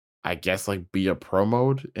I guess like be a pro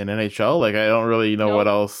mode in NHL. Like I don't really know what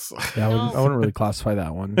else. Yeah, I wouldn't really classify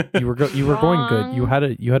that one. You were going good. You had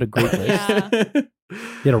a great list. Yeah. You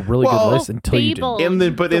had a really good list until you Fable. didn't.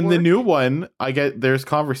 In the new one, there's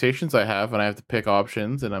conversations I have, and I have to pick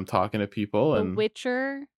options, and I'm talking to people. The And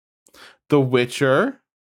Witcher. The Witcher.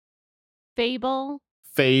 Fable.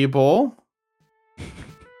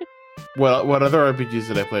 What other RPGs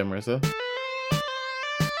did I play, Marissa?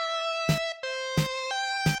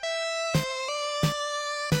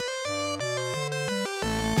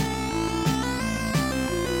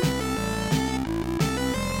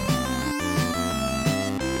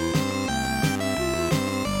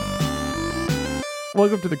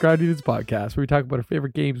 Welcome to the Ground Units podcast, where we talk about our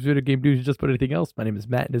favorite games, video game news, and just about anything else. My name is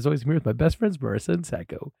Matt, and as always, I'm here with my best friends, Marissa and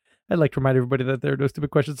Sacco. I'd like to remind everybody that there are no stupid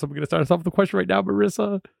questions, so I'm going to start us off with a question right now,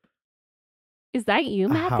 Marissa. Is that you,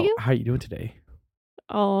 Matthew? How are you doing today?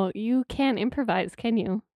 Oh, you can't improvise, can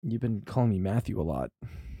you? You've been calling me Matthew a lot.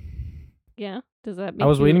 Yeah. Does that make I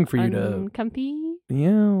was you waiting for you to... comfy?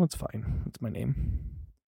 Yeah, it's fine. It's my name.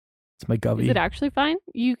 It's my govy. Is it actually fine?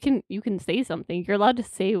 You can say something. You're allowed to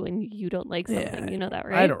say when you don't like something. Yeah, you know that,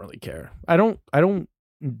 right? I don't really care. I don't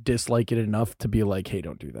dislike it enough to be like, hey,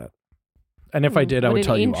 don't do that. And if I did, I would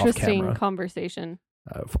tell you off Interesting camera. Conversation.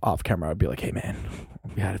 Off camera, I'd be like, hey, man,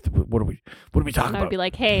 what are we talking And about? I'd be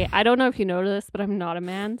like, hey, I don't know if you know this, but I'm not a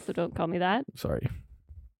man, so don't call me that. Sorry.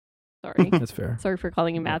 That's fair. Sorry for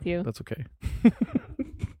calling you Matthew. That's okay.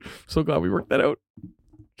 So glad we worked that out.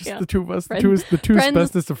 Just the two of us, Friends. the two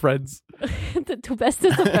bestest of friends. The two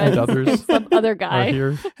bestest of friends. And others and some other Are guy.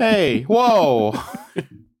 here. Hey, whoa!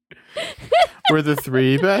 We're the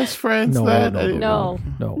three best friends. No.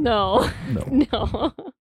 No.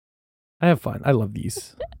 I have fun. I love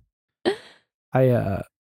these. Do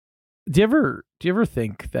you ever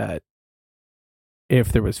think that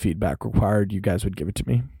if there was feedback required, you guys would give it to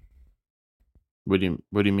me? What do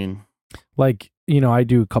you mean? Like, I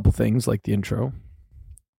do a couple things like the intro.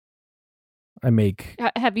 I make...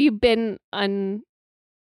 Have you been unsatisfied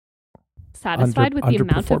with the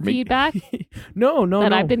amount of feedback No.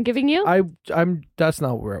 I've been giving you? I'm. That's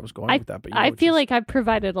not where I was going with that. But I feel like I've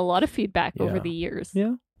provided a lot of feedback over the years.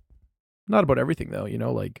 Yeah, not about everything though.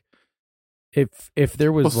 Like if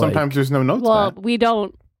there was sometimes there's no notes. Well, Matt. we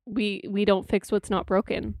don't fix what's not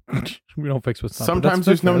broken. We don't fix what's not. Sometimes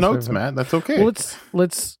there's no notes, Matt. That's okay. Well,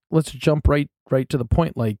 let's jump right to the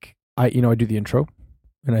point. Like I do the intro,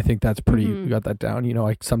 and I think that's pretty. Mm-hmm. We got that down.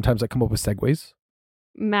 Sometimes I come up with segues.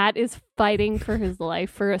 Matt is fighting for his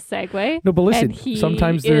life for a segue. No, but listen.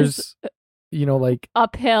 Sometimes there's, like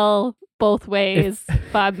uphill both ways,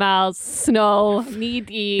 5 miles, snow, knee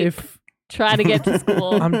deep. Trying to get to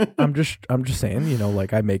school. I'm just saying.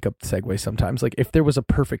 Like I make up segues sometimes. Like if there was a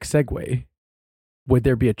perfect segue, would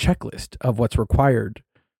there be a checklist of what's required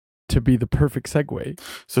to be the perfect segue?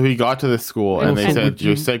 So he got to the school and they said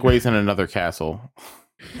your segue's in another castle.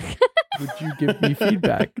 Would you give me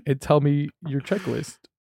feedback and tell me your checklist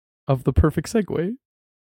of the perfect segue?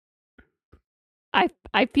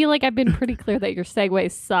 I feel like I've been pretty clear that your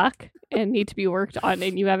segues suck and need to be worked on,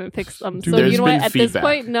 and you haven't fixed them. So you know what? At this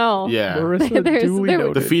point, no. Yeah,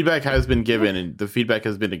 the feedback has been given, and the feedback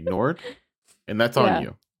has been ignored, and that's on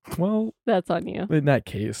you. Well, that's on you. In that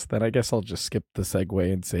case, then I guess I'll just skip the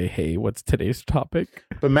segue and say, "Hey, what's today's topic?"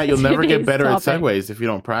 But Matt, you'll never get better at segues if you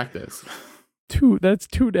don't practice. That's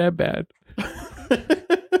too damn bad.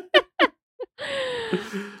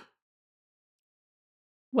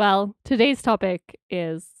 Well, today's topic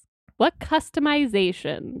is what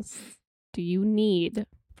customizations do you need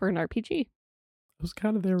for an RPG? I was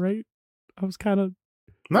kind of there, right? I was kind of...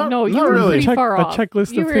 No, you were really. pretty far off. A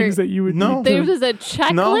checklist of things that you would need. There was a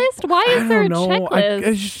checklist? No. Why is there a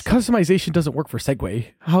checklist? Customization doesn't work for segue.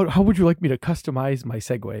 How would you like me to customize my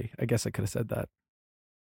segue? I guess I could have said that.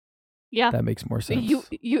 Yeah. That makes more sense.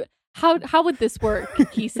 How would this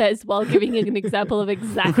work? He says while giving an example of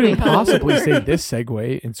exactly you couldn't possibly say this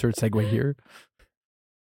segue, insert segue here.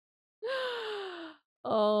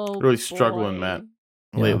 Oh, really struggling, Matt,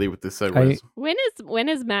 lately with the segues. When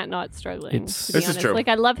is Matt not struggling? This is true. Like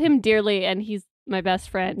I love him dearly, and he's my best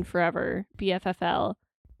friend forever, BFFL,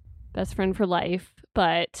 best friend for life.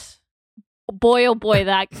 But boy, oh boy,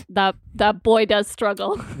 that boy does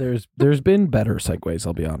struggle. There's been better segues.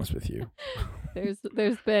 I'll be honest with you. There's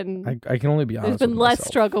been I can only be honest. There's been less myself.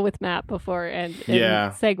 struggle with Matt before, and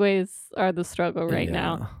segues are the struggle right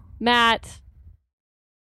now. Matt,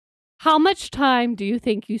 how much time do you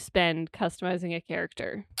think you spend customizing a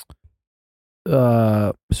character?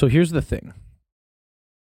 So here's the thing.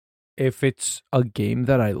 If it's a game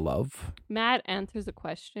that I love, Matt answers a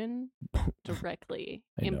question directly.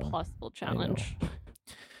 Impossible challenge.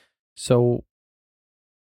 So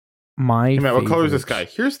my Hey, Matt, what color is the favorite-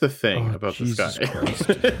 sky? Here's the thing Oh, about Jesus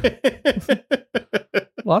the sky.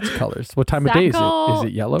 Lots of colors. What time of day is it? Sacco Is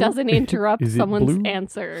it yellow? Doesn't interrupt Is it someone's blue?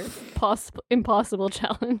 answer. Impossible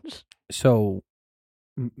challenge. So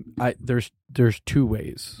there's two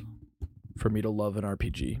ways for me to love an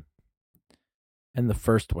RPG. And the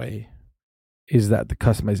first way is that the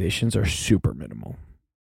customizations are super minimal.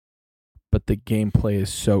 But the gameplay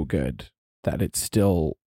is so good that it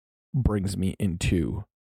still brings me into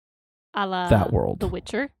A la that world. The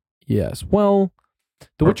Witcher. Yes. Well,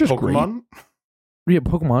 The Or Witcher's Pokemon? great. Yeah,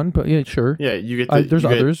 Pokemon, but yeah, sure. Yeah, you get There's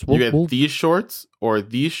others. You get these shorts or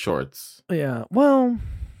these shorts, Yeah. Well,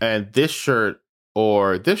 and this shirt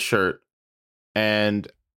or this shirt, and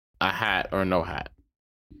a hat or no hat.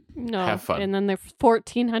 No. Have fun. And then there's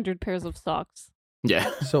 1,400 pairs of socks. Yeah.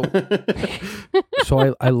 so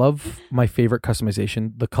I love my favorite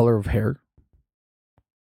customization. The color of hair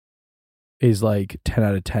is like 10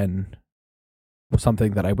 out of 10.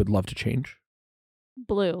 Something that I would love to change.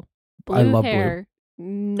 Blue. I love hair.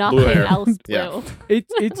 Nothing Blue hair. else blue. Yeah.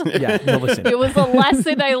 It's yeah. No, listen. It was a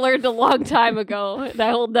lesson I learned a long time ago that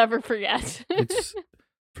I will never forget. It's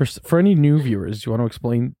for any new viewers. Do you want to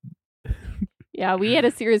explain? Yeah, we had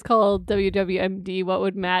a series called WWMD, What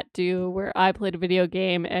Would Matt Do, where I played a video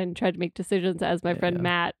game and tried to make decisions as my friend Yeah.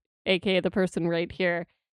 Matt, aka the person right here.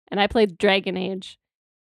 And I played Dragon Age.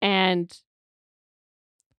 And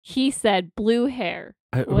he said blue hair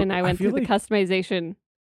when I went feel through the like- customization.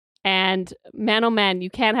 And man, oh man, you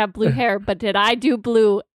can't have blue hair. But did I do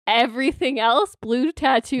blue everything else? Blue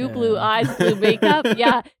tattoo, blue Yeah. eyes, blue makeup?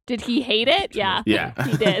 Yeah. Did he hate it? Yeah. Yeah.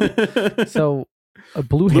 He did. So a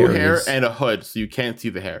blue Blue hair, hair is, and a hood, so you can't see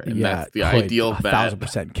the hair. And yeah, that's the hood, ideal Matt.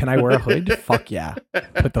 1,000%. Can I wear a hood? Fuck yeah.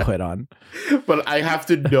 Put the hood on. But I have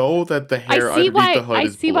to know that the hair see underneath why- the hood I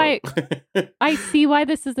is see blue. why- I see why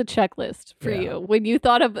this is a checklist for Yeah. you. When you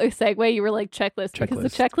thought of a segue, you were like checklist. Because the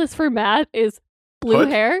Checklist. checklist for Matt is blue Hood?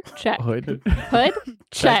 hair, check. Hood. Hood,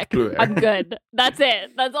 check. blue hair. I'm good. That's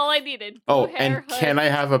it. That's all I needed. Blue Oh, hair, and hood. can I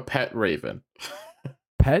have a pet raven?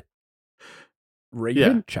 Pet.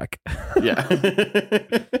 Raven. Yeah. Check. Yeah.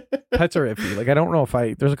 Pets are iffy. Like I don't know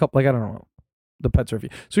if there's a couple. Like I don't know. The pets are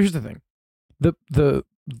iffy. So here's the thing. This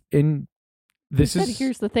You said, is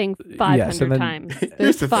here's the thing 500 yes, and then- times. Here's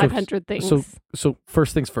There's the- 500 things. so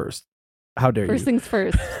first things first. How dare First you? things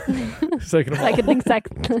first. Second of all, Second things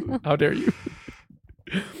second. how dare you?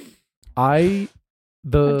 How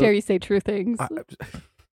dare I you say true things?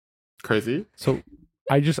 Crazy. so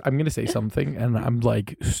I'm gonna say something, and I'm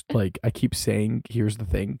like I keep saying here's the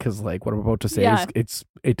thing because like what I'm about to say Yeah. is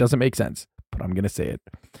it doesn't make sense, but I'm gonna say it.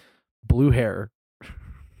 Blue hair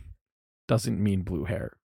doesn't mean blue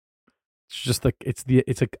hair. It's just like it's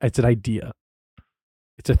an idea.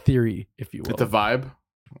 It's a theory, if you will. It's a vibe.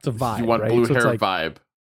 It's a vibe. You want right? blue So it's hair like vibe.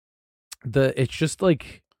 it's just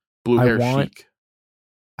like Blue I hair want- chic.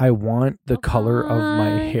 I want the color of my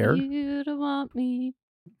Want hair. You to want me.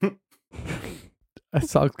 That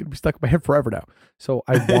song's gonna be stuck in my head forever now. So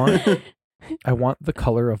I want the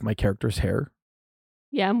color of my character's hair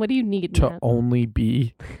Yeah, and what do you need, to Matt? only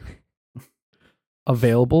be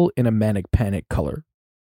available in a manic panic color.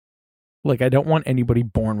 Like I don't want anybody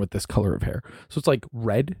born with this color of hair. So it's like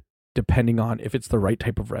red, depending on if it's the right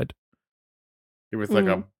type of red. It was like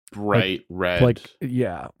a bright red. Like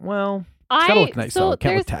yeah, well, it's gotta look nice though. It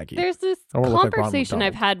can't look tacky. There's this I don't wanna look like Ronald conversation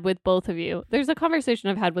I've McDonald. had with both of you. There's a conversation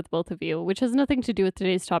I've had with both of you, which has nothing to do with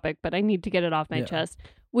today's topic, but I need to get it off my Yeah. chest.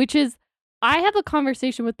 Which is, I have a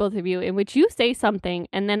conversation with both of you in which you say something,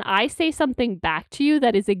 and then I say something back to you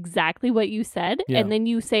that is exactly what you said, Yeah. and then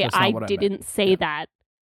you say, That's not I what I meant." didn't say Yeah. that.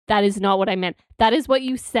 That is not what I meant. That is what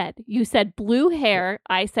you said. You said blue hair.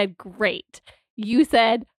 I said great. You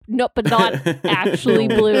said no, but not actually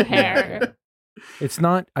blue hair. It's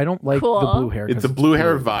not. I don't like the Cool. blue hair. it's 'cause a blue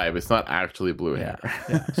hair vibe. It's not actually blue Yeah, hair.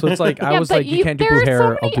 yeah. So it's like I Yeah, was but like, you can't do there blue are hair. so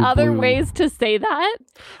I'll many do other blue. ways to say that,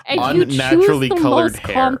 and you choose Unnaturally the colored most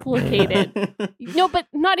hair. complicated. No, but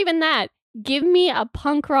not even that. Give me a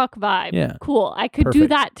punk rock vibe. Yeah. Cool. I could do Perfect.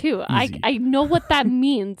 that too. Easy. I know what that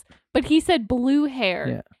means. But he said blue hair,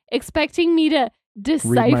 Yeah. expecting me to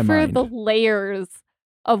decipher mind. the layers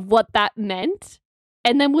of what that meant,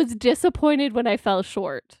 and then was disappointed when I fell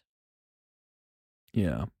short.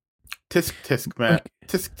 Yeah, Tisk tisk, Matt.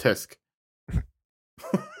 Tisk tisk.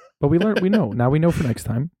 but we learned. We know now. We know for next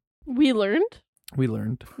time. We learned. We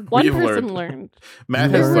learned. One We've person learned. learned.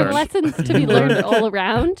 Matt We has There were learned. learned. lessons to be learned all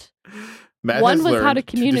around. Matt One has was how learned to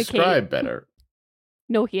communicate. describe better.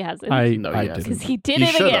 No, he hasn't. No, he I hasn't. Because didn't. he did He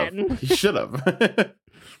it should've. again. He should have.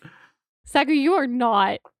 Saku, you are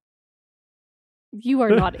not You are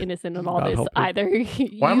not innocent in all God this help her. either.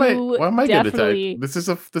 Why am I getting definitely-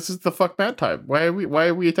 attacked? This is the fuck Matt time. Why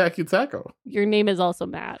are we attacking Sacco? Your name is also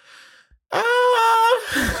Matt.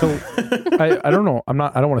 So I don't know. I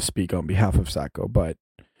don't want to speak on behalf of Sacco, but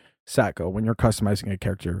Sacco, when you're customizing a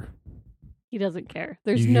character, He doesn't care.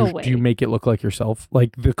 There's no way. Do you make it look like yourself?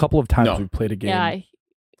 Like the couple of times No. we've played a game. Yeah,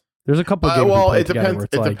 There's a couple of games well, we played it together depends- where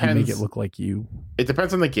it's it like you make depends. it look like you. It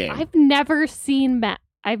depends on the game. I've never seen Matt.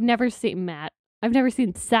 I've never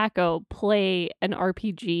seen Sacco play an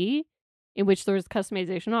RPG in which there was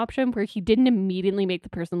customization option where he didn't immediately make the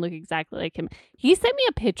person look exactly like him. He sent me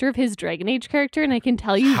a picture of his Dragon Age character, and I can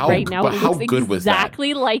tell you right now, it how looks good was that?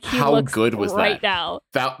 exactly like he How looks good was right that? now.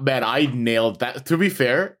 That man, I nailed that. To be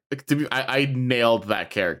fair, I nailed that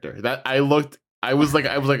character. It was like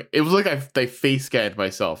I face scanned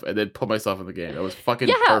myself and then put myself in the game. It was fucking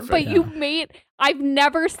perfect. But I've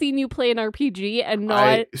never seen you play an RPG and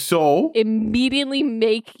not immediately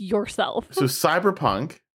make yourself. So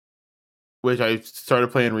Cyberpunk, which I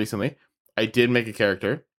started playing recently, I did make a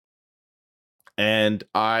character. And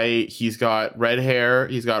he's got red hair,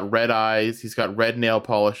 he's got red eyes, he's got red nail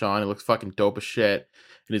polish on, he looks fucking dope as shit.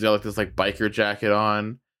 And he's got like this like biker jacket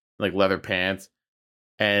on, like leather pants.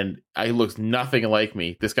 And he looks nothing like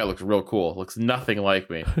me. This guy looks real cool. Looks nothing like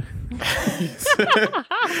me.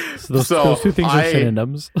 So those two things are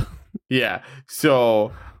synonyms. Yeah.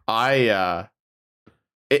 So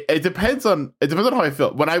it depends on how I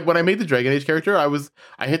feel. When I made the Dragon Age character, I was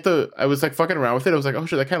like fucking around with it. I was like, oh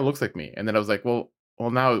shit, that kind of looks like me. And then I was like, well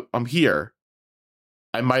now I'm here.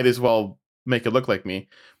 I might as well make it look like me.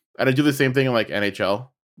 And I do the same thing in like NHL.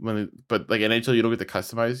 But like NHL, you don't get to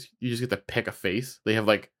customize. You just get to pick a face. They have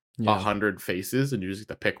like 100 faces, and you just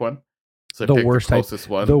get to pick one. So the pick worst the closest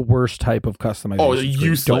one. The worst type of customization. Oh,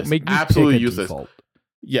 useless! Don't make me absolutely pick a useless. default.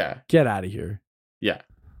 Yeah, get out of here. Yeah,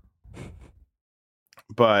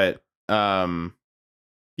 but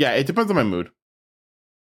yeah, it depends on my mood.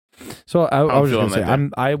 So I was just gonna say, day.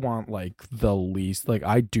 I want like the least. Like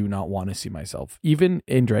I do not want to see myself, even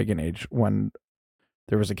in Dragon Age, when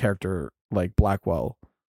there was a character like Blackwell.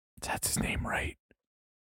 That's his name, right?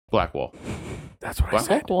 Blackwell. That's what I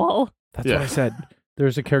said. Blackwell. That's what I said.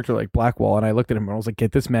 There's a character like Blackwell, and I looked at him and I was like,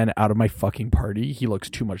 get this man out of my fucking party. He looks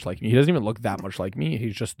too much like me. He doesn't even look that much like me.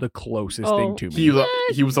 He's just the closest thing to me.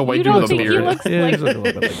 He was a white you dude don't with a think beard. He looks Yeah, like... he's like a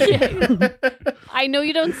little bit like Yeah. I know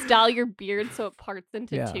you don't style your beard so it parts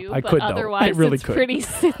into two, I but could, though. otherwise I really it's could. pretty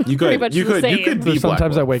You pretty could. much You the could. same. You could be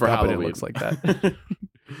sometimes I Blackwell wake for up Halloween. and it looks like that.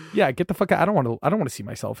 Yeah, get the fuck out. I don't want to see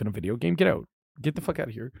myself in a video game. Get out. Get the fuck out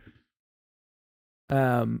of here.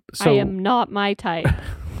 So I am not my type.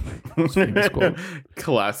 famous quote.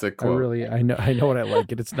 Classic quote. I know what I like,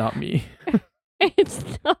 and it's not me. It's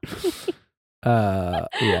not me.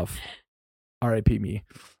 Rough. R.I.P. me.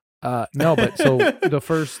 No, but so the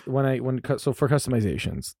first for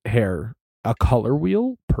customizations, hair, a color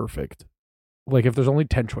wheel, perfect. Like if there's only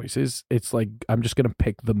 10 choices, it's like I'm just gonna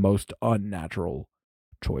pick the most unnatural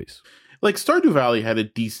choice. Like Stardew Valley had a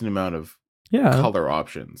decent amount of color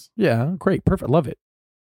options. Yeah, great, perfect, love it.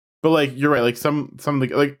 But like you're right, like some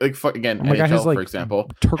like again, NHL for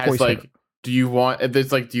example has like hair. Do you want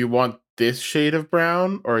this shade of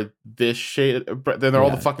brown or this shade of brown? Then they're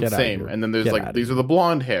all the fucking same. And then there's like these are the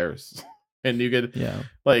blonde hairs. And you get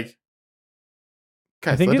like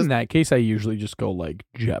I think in that case I usually just go like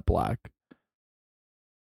jet black.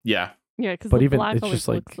 Yeah. Yeah, because the black it's always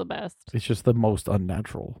looks the best. It's just the most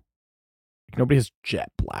unnatural. Nobody has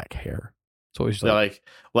jet black hair. So it's like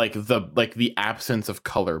the absence of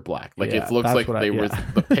color black. Like it looks like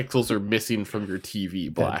the pixels are missing from your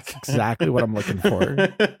TV black. That's exactly what I'm looking for.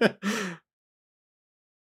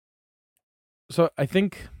 So I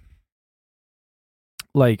think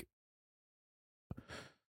like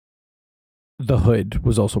the hood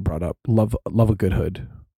was also brought up. Love a good hood.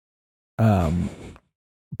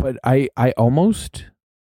 But I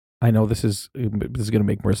know this is gonna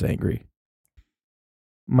make Marissa angry.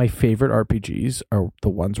 My favorite RPGs are the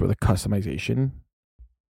ones where the customization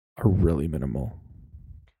are really minimal.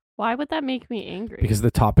 Why would that make me angry? Because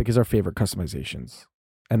the topic is our favorite customizations.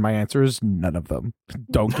 And my answer is none of them.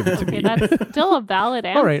 Don't give it to me. That's still a valid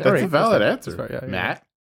answer. All right. That's a valid answer. Matt?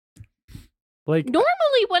 Like normally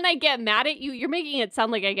when I get mad at you, you're making it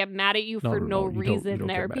sound like I get mad at you for no reason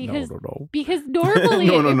there. Because normally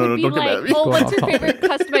it would be like, oh, what's your favorite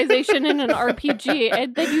customization in an RPG?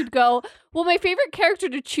 And then you'd go, well, my favorite character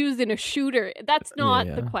to choose in a shooter. That's not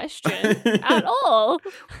the question at all.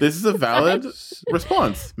 This is a valid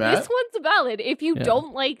response, Matt. This one's valid. If you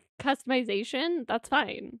don't like customization, that's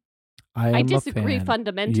fine. I disagree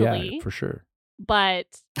fundamentally. Yeah, for sure. But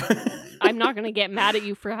I'm not going to get mad at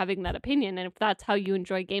you for having that opinion. And if that's how you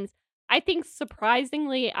enjoy games, I think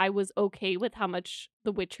surprisingly, I was okay with how much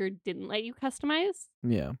The Witcher didn't let you customize.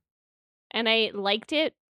 Yeah. And I liked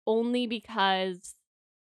it only because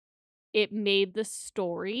it made the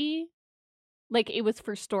story, like it was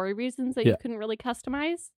for story reasons that you couldn't really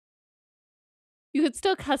customize. You could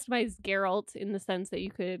still customize Geralt in the sense that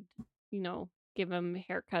you could, give him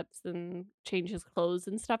haircuts and change his clothes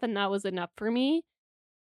and stuff. And that was enough for me.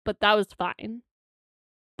 But that was fine.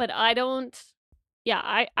 But I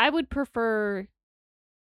would prefer.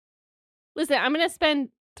 Listen, I'm going to spend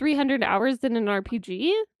 300 hours in an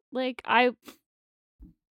RPG. Like,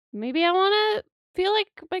 maybe I want to feel like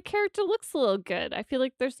my character looks a little good. I feel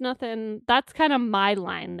like there's nothing. That's kind of my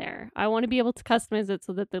line there. I want to be able to customize it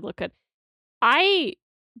so that they look good. I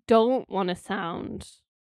don't want to sound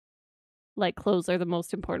like clothes are the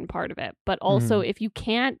most important part of it. But also, if you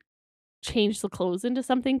can't change the clothes into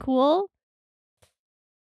something cool,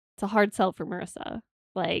 it's a hard sell for Marissa.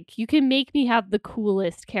 Like, you can make me have the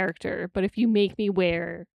coolest character, but if you make me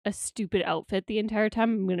wear a stupid outfit the entire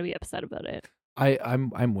time, I'm going to be upset about it.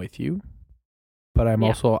 I'm with you, but I'm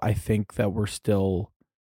also, I think that we're still,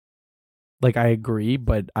 like, I agree,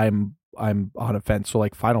 but I'm on a fence. So,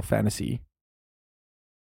 like, Final Fantasy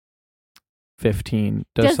 15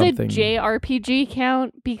 does something. Does a JRPG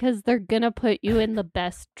count? Because they're gonna put you in the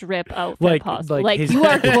best drip outfit possible. Like you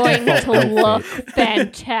are going to look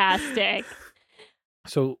fantastic.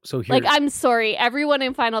 So here, like, I'm sorry, everyone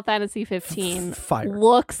in Final Fantasy 15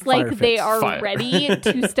 looks like they are ready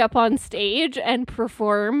to step on stage and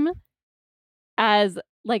perform as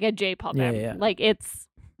like a J-pop band. Yeah. Like, it's.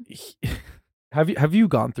 Have you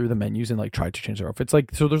gone through the menus and like tried to change their outfits?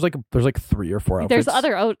 Like, so there's like 3 or 4 outfits.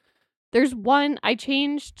 There's one, I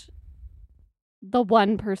changed the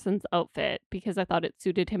one person's outfit because I thought it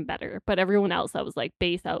suited him better. But everyone else, I was like,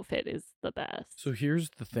 base outfit is the best. So here's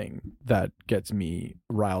the thing that gets me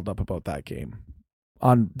riled up about that game.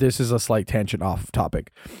 This is a slight tangent off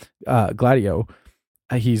topic. Gladio,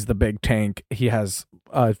 he's the big tank. He has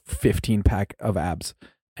a 15-pack of abs,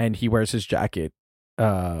 and he wears his jacket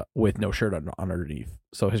with no shirt on underneath.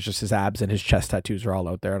 So his abs and his chest tattoos are all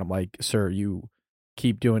out there. And I'm like, sir, you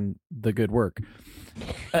keep doing the good work.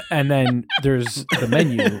 And then there's the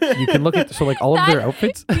menu. You can look at, so like all of their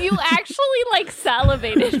outfits. You actually like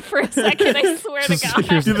salivated for a second, I swear to God.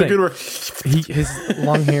 Here's the good work. His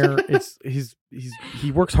long hair,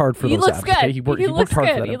 he works hard for those abs. Good. Okay? He worked hard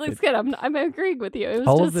for that. He looks good. I'm agreeing with you. It was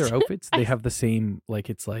all of their outfits, they have the same, like,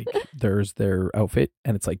 it's like there's their outfit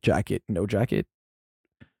and it's like jacket, no jacket.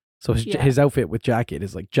 So his outfit with jacket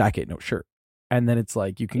is like jacket, no shirt. And then it's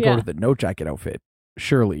like you can go to the no jacket outfit.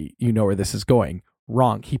 Surely you know where this is going.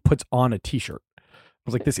 Wrong. He puts on a t-shirt. I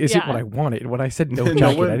was like, this isn't what I wanted. When I said no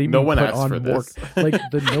jacket, I didn't put on more. Like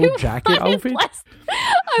the no jacket outfit.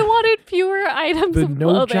 I wanted fewer items the of no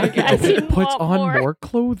clothing. jacket outfit puts on more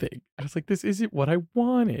clothing. I was like, this isn't what I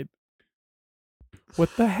wanted.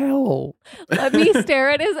 What the hell? Let me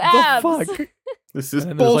stare at his abs. The fuck? This is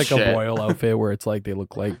and bullshit. There's like a royal outfit where it's like they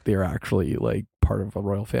look like they're actually like part of a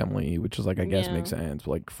royal family, which is like, I guess makes sense.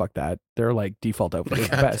 But like, fuck that. They're like default outfit is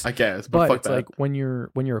the best. I guess, but fuck it's that. like when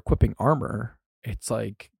you're equipping armor, it's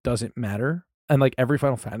like doesn't matter. And like every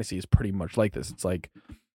Final Fantasy is pretty much like this. It's like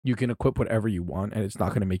you can equip whatever you want, and it's not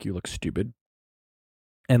going to make you look stupid.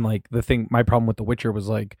 And like my problem with The Witcher was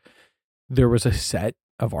like there was a set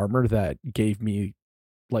of armor that gave me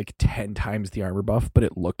like 10 times the armor buff, but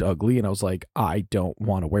it looked ugly, and I was like, I don't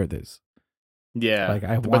want to wear this. Yeah, like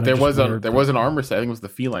but there was an armor set. I think it was the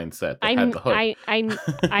feline set that had the hood.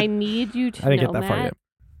 I need you to I didn't know, get that far Matt.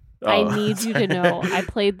 yet. I need you to know I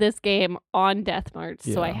played this game on Death March,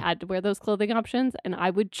 so I had to wear those clothing options, and I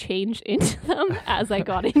would change into them as I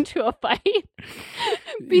got into a fight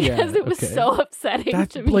because it was so upsetting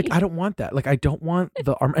to me. Like, I don't want that. Like, I don't want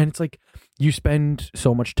the armor, and it's like you spend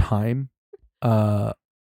so much time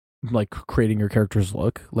like creating your character's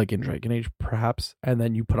look, like in Dragon Age perhaps, and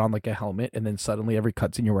then you put on like a helmet, and then suddenly every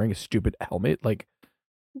cutscene you're wearing a stupid helmet. Like,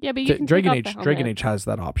 yeah, but you can Dragon Age has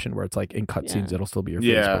that option where it's like in cutscenes it'll still be your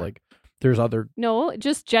face, but like there's other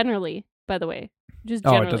just generally, by the way, just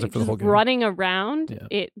generally, it does it for the whole game. Running around,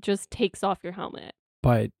 it just takes off your helmet.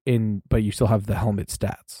 But you still have the helmet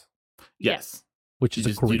stats. Yes. Which is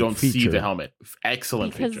a great you don't feature. see the helmet.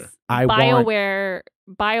 Excellent because feature. BioWare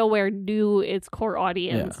knew its core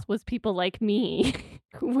audience was people like me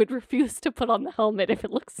who would refuse to put on the helmet if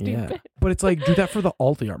it looks stupid. Yeah. But it's like, do that for the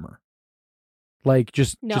alt armor. Like,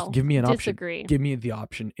 just give me an disagree. option. Give me the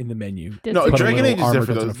option in the menu. No, Dragon Age is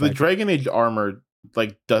different though. The Dragon Age armor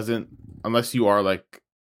like doesn't, unless you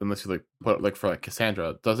put like for like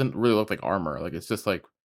Cassandra, it doesn't really look like armor. Like, it's just like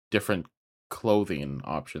different clothing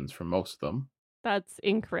options for most of them. That's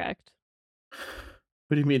incorrect.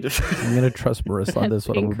 What do you mean? I'm gonna trust Marissa on this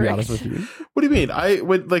one. I'm gonna be honest with you. What do you mean?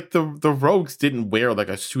 The rogues didn't wear like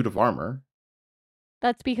a suit of armor.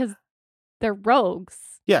 That's because they're rogues.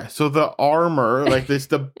 Yeah, so the armor, like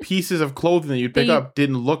the pieces of clothing that you'd pick up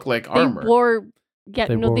didn't look like armor.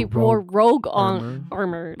 They wore rogue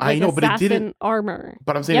armor. I know, but it didn't armor.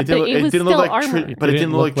 But I'm saying it didn't look like armor. But it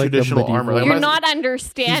didn't look like traditional armor. You're not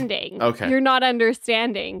understanding. Okay. You're not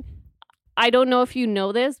understanding. I don't know if you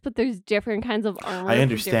know this, but there's different kinds of armor. I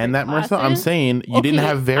understand that, Marissa. I'm saying you didn't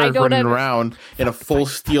have Varric running around in a full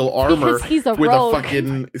steel armor with a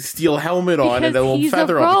fucking steel helmet on and a little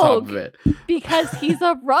feather on the top of it. Because he's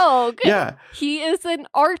a rogue. Yeah. He is an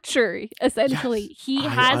archer, essentially. Yes, he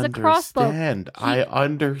has a crossbow. I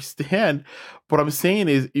understand. What I'm saying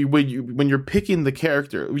is when you're picking the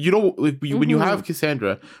character, you don't when you have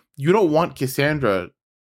Cassandra, you don't want Cassandra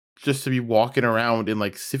just to be walking around in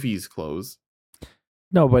like Siffi's clothes.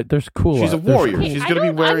 No, but there's cool. She's a warrior. She's going to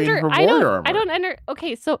be wearing her warrior armor.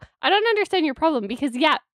 Okay, so I don't understand your problem because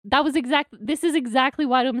this is exactly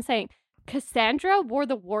what I'm saying. Cassandra wore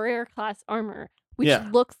the warrior class armor, which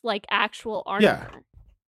looks like actual armor. Yeah.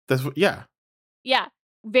 That's what. Yeah. Yeah.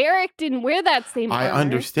 Varric didn't wear that same armor. I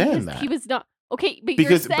understand that. He was not. Okay, but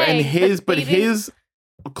because you're saying his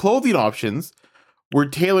clothing options were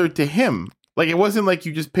tailored to him. Like, it wasn't like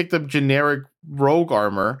you just picked up generic rogue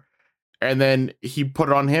armor and then he put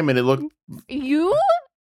it on him and it looked... You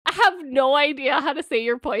have no idea how to say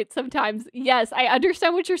your point sometimes. Yes, I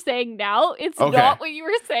understand what you're saying now. It's not what you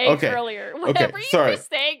were saying earlier. Whatever you were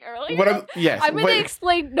saying earlier. I'm going to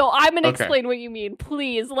explain... No, I'm going to explain what you mean.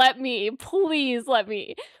 Please let me.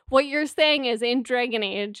 What you're saying is in Dragon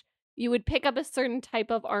Age, you would pick up a certain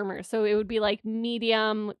type of armor. So it would be like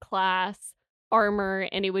medium class armor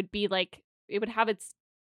and it would be like... It would have its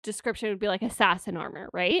description, it would be like assassin armor,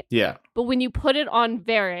 right? Yeah. But when you put it on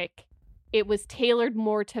Varric, it was tailored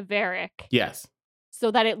more to Varric. Yes.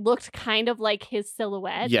 So that it looked kind of like his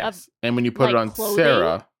silhouette. Yes. And when you put it on clothing,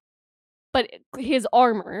 Sarah. But his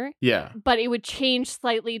armor. Yeah. But it would change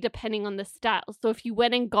slightly depending on the style. So if you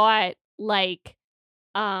went and got like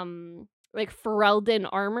Ferelden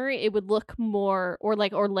armor, it would look more, or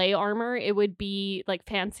like Orlais armor, it would be like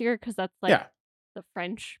fancier because that's like the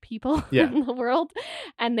French people in the world,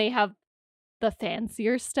 and they have the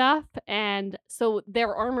fancier stuff, and so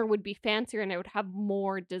their armor would be fancier and it would have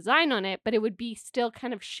more design on it, but it would be still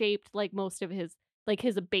kind of shaped like most of his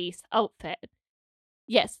base outfit.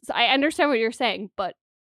 Yes, so I understand what you're saying, but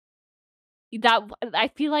that I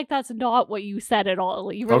feel like that's not what you said at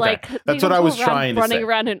all. You were like, that's what I was trying to say. Running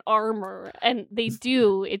around in armor, and they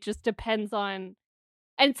do. It just depends on.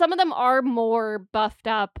 And some of them are more buffed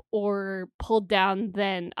up or pulled down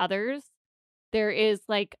than others. There is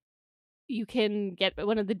like, you can get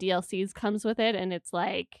one of the DLCs comes with it, and it's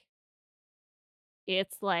like,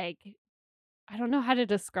 I don't know how to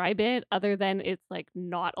describe it other than it's like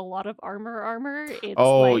not a lot of armor. It's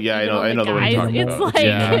I know the one you're talking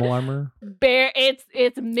about. Like normal armor.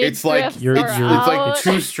 It's mid. It's like it's like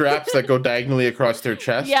two straps that go diagonally across their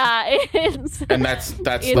chest. Yeah, it's and that's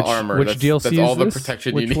the armor. Which DLC that's is all this? The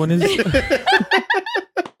protection Which you need. one is it?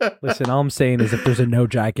 Listen, all I'm saying is if there's a no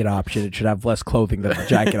jacket option, it should have less clothing than the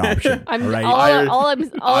jacket option. All right. All I'm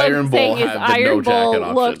saying is Iron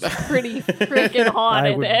Bull looks pretty freaking hot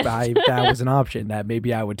in it. If that was an option, that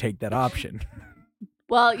maybe I would take that option.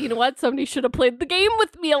 Well, you know what? Somebody should have played the game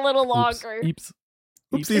with me a little longer.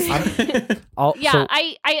 Oopsies.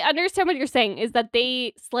 I understand what you're saying is that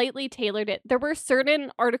they slightly tailored it. There were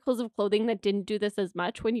certain articles of clothing that didn't do this as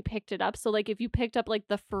much when you picked it up. So like if you picked up like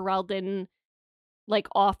the Ferelden like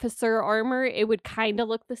officer armor, it would kind of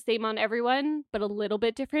look the same on everyone, but a little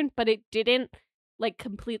bit different. But it didn't like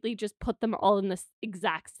completely just put them all in this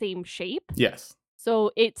exact same shape. Yes.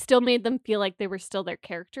 So it still made them feel like they were still their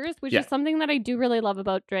characters, which is something that I do really love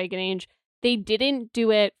about Dragon Age. They didn't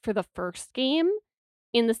do it for the first game.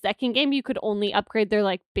 In the second game, you could only upgrade their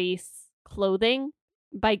like base clothing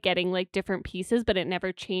by getting like different pieces, but it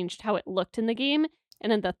never changed how it looked in the game.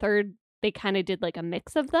 And in the third, they kind of did like a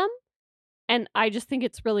mix of them. And I just think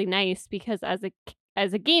it's really nice because as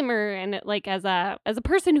a gamer and like as a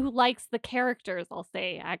person who likes the characters, I'll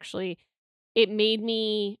say actually, it made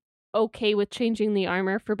me okay with changing the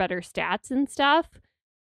armor for better stats and stuff,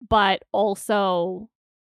 but also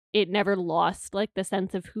it never lost like the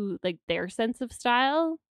sense of who like their sense of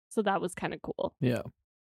style. So that was kind of cool. Yeah.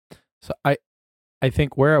 So I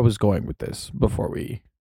think where I was going with this before we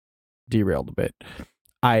derailed a bit,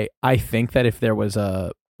 I think that if there was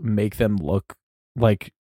a make them look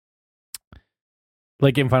like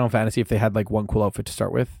in Final Fantasy, if they had like one cool outfit to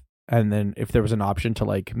start with, and then if there was an option to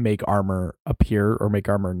like make armor appear or make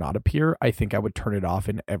armor not appear, I think I would turn it off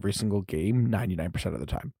in every single game 99% of the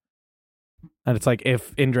time. And it's like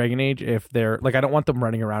if in Dragon Age, if they're like, I don't want them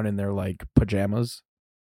running around in their like pajamas,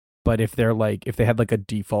 but if they're like, if they had like a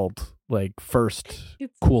default like first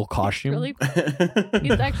cool costume.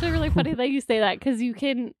 It's actually really funny that you say that, because you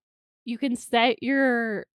can set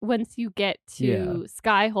your, once you get to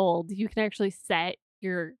Skyhold, you can actually set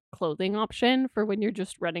your clothing option for when you're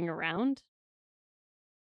just running around.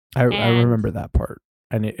 I remember that part.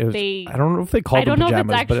 And it was, I don't know if they called them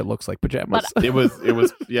pajamas, but it looks like pajamas. It was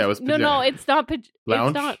pajamas. No, it's not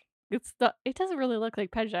Lounge? It doesn't really look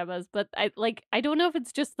like pajamas, but I don't know if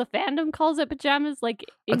it's just the fandom calls it pajamas, like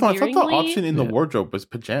I thought the option in the wardrobe was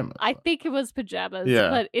pajamas. I think it was pajamas,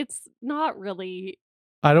 but it's not really.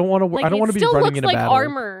 I don't want to be running in a battle. It still looks like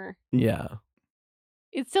armor. Yeah.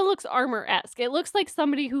 It still looks armor-esque. It looks like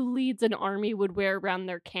somebody who leads an army would wear around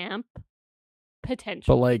their camp. Potentially.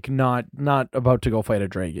 But like not about to go fight a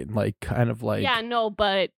dragon. Like kind of like. Yeah, no,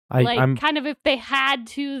 but I'm kind of if they had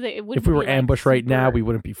to, it would. If we were ambushed right now, we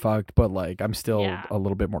wouldn't be fucked. But like I'm still a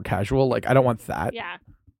little bit more casual. Like I don't want that. Yeah.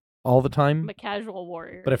 All the time. I'm a casual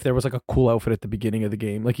warrior. But if there was like a cool outfit at the beginning of the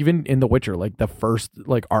game, like even in The Witcher, like the first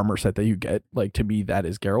like armor set that you get, like to me that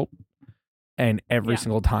is Geralt. And every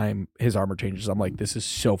single time his armor changes, I'm like, this is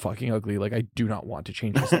so fucking ugly. Like, I do not want to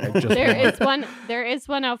change this. I just there is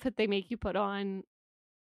one outfit they make you put on.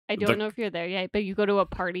 I don't know if you're there yet, but you go to a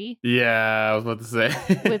party. Yeah, I was about to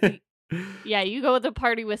say. You go to a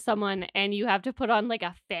party with someone and you have to put on like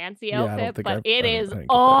a fancy outfit, but it is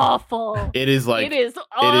awful. It is like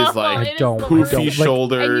awful. Poofy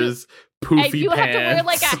shoulders. Poofy and you pants. have to wear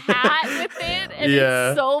like a hat with it, and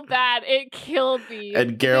it's so bad. It killed me.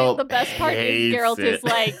 And Geralt, the best part is Geralt is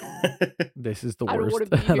like, "This is the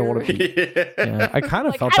worst. I don't want to be here." I kind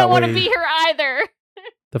of felt that way. I don't want to be here either.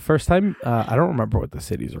 The first time, I don't remember what the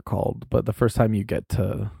cities are called, but the first time you get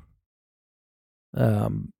to,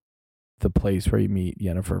 the place where you meet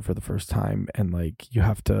Yennefer for the first time, and like you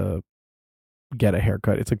have to get a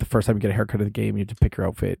haircut. It's like the first time you get a haircut in the game, you have to pick your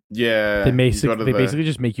outfit. Yeah. They basically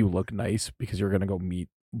just make you look nice because you're going to go meet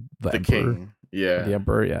the Emperor. King. Yeah. The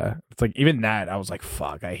Emperor, yeah. It's like, even that, I was like,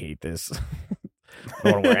 fuck, I hate this. I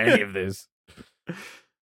don't want to wear any of this.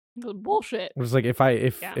 Bullshit. It was like,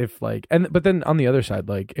 but then on the other side,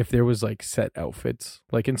 like if there was like set outfits,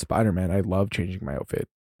 like in Spider-Man, I love changing my outfit.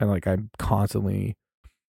 And like I'm constantly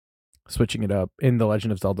switching it up. In The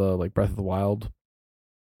Legend of Zelda, like Breath of the Wild,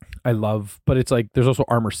 I love, but it's like there's also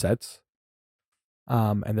armor sets,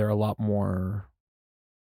 and they're a lot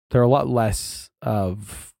less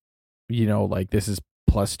of, like this is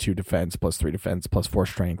 +2 defense, +3 defense, +4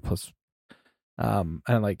 strength, plus, and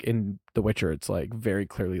like in The Witcher, it's like very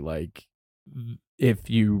clearly like if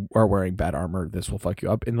you are wearing bad armor, this will fuck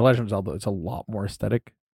you up. In The Legend of Zelda, it's a lot more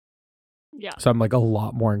aesthetic. Yeah. So I'm like a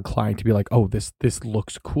lot more inclined to be like, oh, this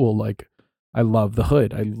looks cool. Like I love the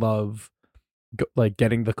hood. I love like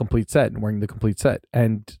getting the complete set and wearing the complete set.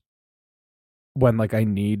 And when like I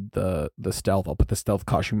need the stealth, I'll put the stealth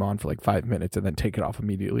costume on for like 5 minutes and then take it off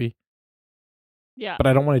immediately. Yeah. But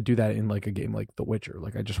I don't want to do that in like a game like The Witcher.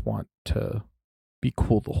 Like I just want to be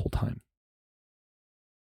cool the whole time.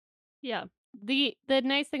 Yeah. The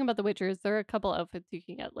nice thing about The Witcher is there are a couple outfits you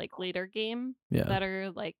can get like later game that are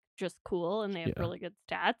like just cool and they have really good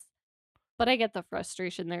stats. But I get the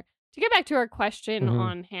frustration there. To get back to our question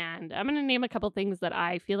on hand, I'm going to name a couple things that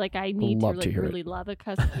I feel like I need to really love a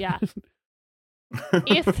custom. Yeah.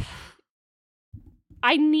 If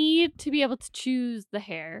I need to be able to choose the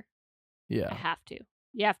hair, I have to.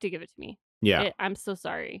 You have to give it to me. Yeah. I'm so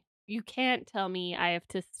sorry. You can't tell me I have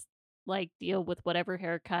to like deal with whatever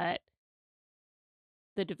haircut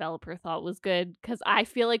the developer thought was good, because I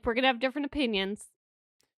feel like we're going to have different opinions.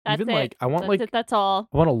 That's Even it. like I want that's all.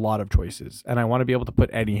 I want a lot of choices, and I want to be able to put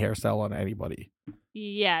any hairstyle on anybody.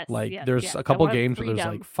 Yes. Like there's a couple games where there's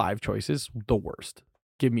like 5 choices. The worst.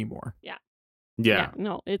 Give me more. Yeah.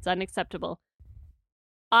 No, it's unacceptable.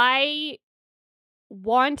 I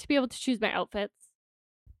want to be able to choose my outfits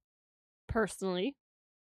personally.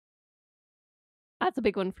 That's a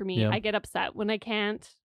big one for me. I get upset when I can't,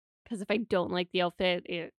 because if I don't like the outfit,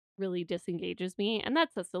 it really disengages me, and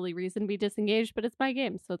that's a silly reason to be disengaged, but it's my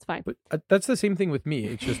game, so it's fine. But that's the same thing with me.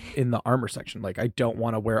 It's just in the armor section. Like I don't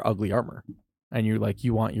want to wear ugly armor, and you're like,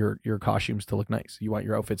 you want your costumes to look nice. You want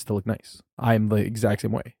your outfits to look nice. I'm the exact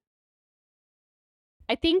same way.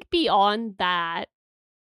 I think beyond that,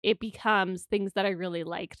 it becomes things that I really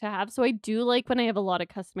like to have. So I do like when I have a lot of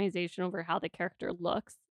customization over how the character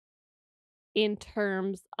looks in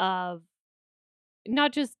terms of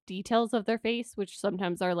not just details of their face, which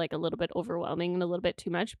sometimes are like a little bit overwhelming and a little bit too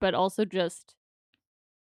much, but also just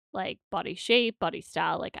like body shape, body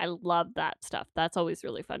style. Like I love that stuff. That's always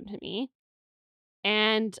really fun to me.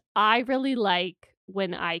 And I really like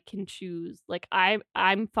when I can choose. Like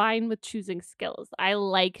I'm fine with choosing skills. I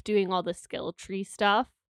like doing all the skill tree stuff.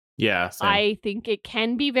 Yeah, same. I think it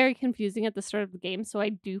can be very confusing at the start of the game, so I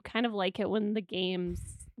do kind of like it when the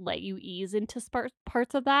games let you ease into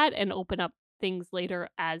parts of that and open up things later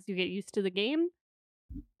as you get used to the game.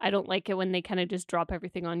 I don't like it when they kind of just drop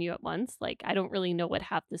everything on you at once. Like, I don't really know what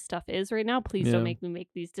half this stuff is right now. Please don't make me make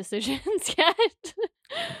these decisions yet.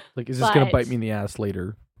 Like, is this going to bite me in the ass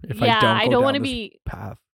later if I don't want to be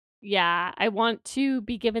path? Yeah, I want to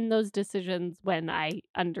be given those decisions when I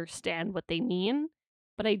understand what they mean,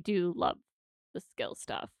 but I do love the skill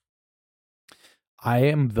stuff. I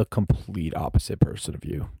am the complete opposite person of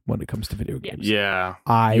you when it comes to video games. Yeah.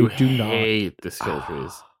 I do not hate the skill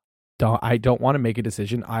trees. I don't want to make a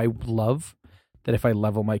decision. I love that if I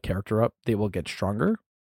level my character up, they will get stronger.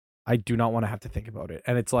 I do not want to have to think about it.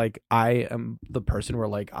 And it's like, I am the person where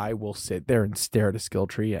like, I will sit there and stare at a skill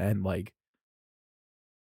tree and like,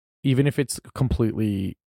 even if it's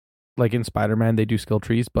completely like in Spider-Man, they do skill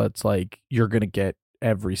trees, but it's like, you're going to get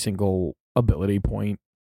every single ability point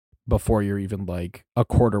before you're even like a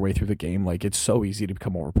quarter way through the game. Like it's so easy to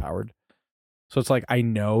become overpowered. So it's like, I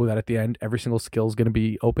know that at the end, every single skill is going to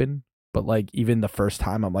be open. But like even the first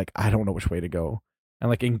time, I'm like, I don't know which way to go. And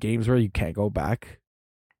like in games where you can't go back,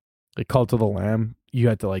 like Call to the Lamb, you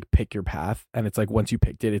had to like pick your path. And it's like, once you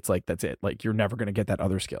picked it, it's like, that's it. Like you're never going to get that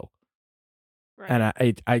other skill. Right.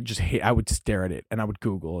 And I just hate, I would stare at it and I would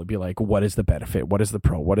Google and be like, what is the benefit? What is the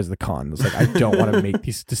pro? What is the con? It's like, I don't want to make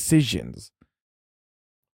these decisions.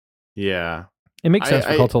 Yeah. It makes sense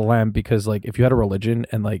for Call to the Lamb because like if you had a religion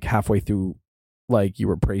and like halfway through, like you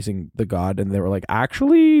were praising the god and they were like,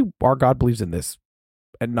 actually our god believes in this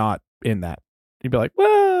and not in that, you'd be like,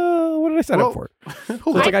 well, what did I sign up for? So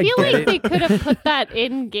I feel like they could have put that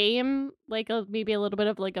in game, like maybe a little bit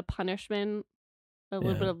of like a punishment, a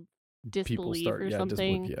little bit of disbelief or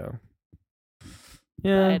something. Yeah.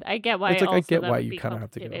 But I get why. It's like I get why you kind of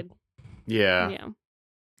have to go. Yeah.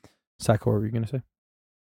 Sako, what were you gonna say?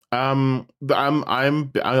 I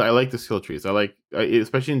like the skill trees. I like,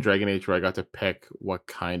 especially in Dragon Age, where I got to pick what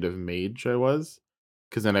kind of mage I was,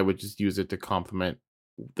 because then I would just use it to complement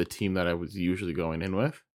the team that I was usually going in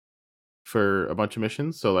with for a bunch of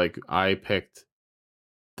missions. So like I picked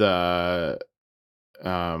the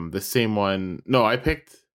same one. No, I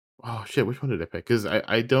picked. Oh shit, which one did I pick? Because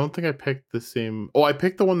I don't think I picked the same. Oh, I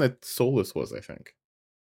picked the one that Solus was, I think,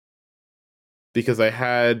 because I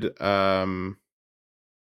had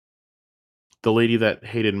the lady that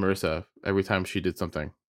hated Marissa every time she did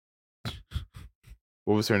something.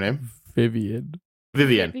 What was her name? Vivian. I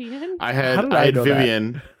had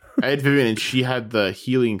Vivian. I had Vivian, and she had the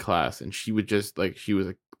healing class, and she would just like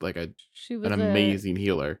an amazing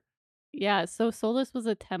healer. Yeah. So Solus was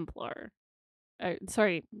a Templar.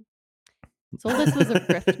 Solus was a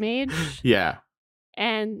Rift Mage. Yeah.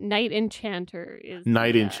 And Knight Enchanter is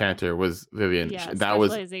Enchanter was Vivian. Yeah, that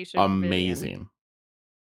was amazing.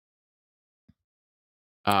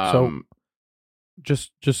 So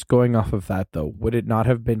just going off of that though, would it not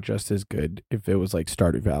have been just as good if it was like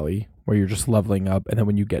Stardew Valley where you're just leveling up and then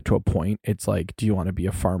when you get to a point it's like, do you want to be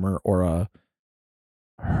a farmer or a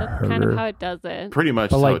herder? That's kind of how it does it. Pretty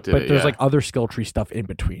much but there's like other skill tree stuff in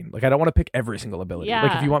between. Like I don't want to pick every single ability. Yeah.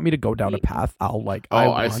 Like if you want me to go down a path, I'll like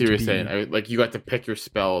I see what you're saying. Like you got to pick your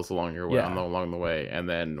spells along your way along the way, and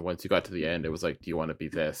then once you got to the end it was like, do you want to be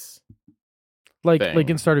this? Like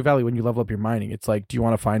in Stardew Valley, when you level up your mining, it's like, do you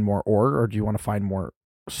want to find more ore or do you want to find more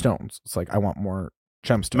stones? It's like, I want more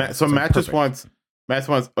gemstones. So Matt just wants,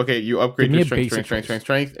 okay, you upgrade your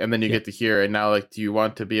strength, and then you get to here, and now like, do you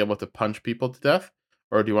want to be able to punch people to death,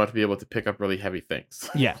 or do you want to be able to pick up really heavy things?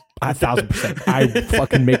 Yeah, 1,000%. I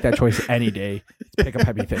fucking make that choice any day. Pick up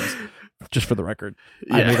heavy things. Just for the record,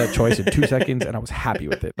 I made that choice in 2 seconds, and I was happy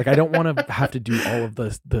with it. Like, I don't want to have to do all of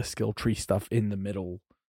the skill tree stuff in the middle.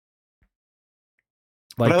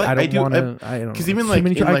 Like I don't want to. I don't because even like,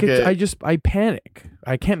 I panic.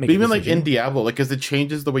 I can't make. But even like in Diablo, like because it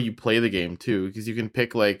changes the way you play the game too. Because you can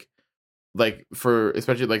pick like for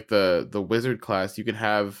especially like the wizard class, you can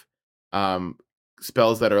have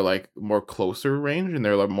spells that are like more closer range and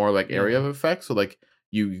they're like more like area of effect. So like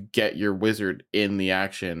you get your wizard in the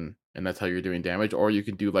action, and that's how you're doing damage. Or you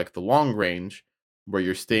can do like the long range where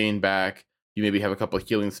you're staying back. You maybe have a couple of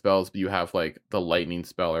healing spells, but you have like the lightning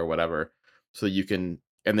spell or whatever. So you can,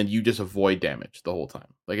 and then you just avoid damage the whole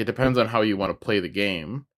time. Like it depends on how you want to play the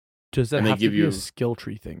game. Does that have to be a skill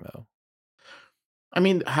tree thing though? I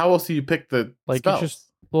mean, how else do you pick the like spells? It's just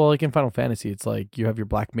like in Final Fantasy, it's like you have your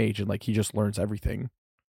black mage and like he just learns everything.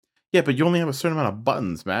 Yeah, but you only have a certain amount of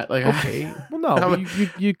buttons, Matt. Like, okay, well, no,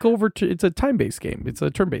 but you go over to. It's a time-based game. It's a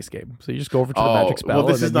turn-based game, so you just go over to the magic spell. Well,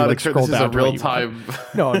 this is not this is a real time.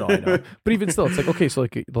 No, I know. But even still, it's like okay, so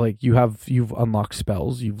like you've unlocked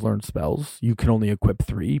spells, you've learned spells. You can only equip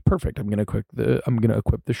 3. Perfect. I'm gonna equip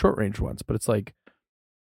the short range ones. But it's like,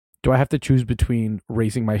 do I have to choose between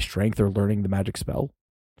raising my strength or learning the magic spell?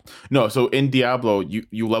 No. So in Diablo,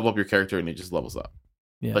 you level up your character and it just levels up.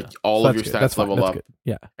 Yeah. Like all of your stats level up.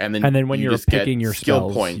 Yeah. And then when you're picking your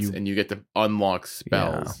skill spells, points and you get to unlock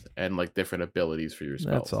spells and like different abilities for your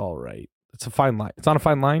spells. That's all right. It's a fine line. It's not a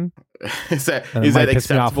fine line. is that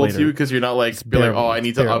acceptable to you? Because you're not like I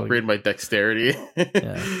need to upgrade my dexterity.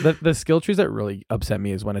 Yeah. The skill trees that really upset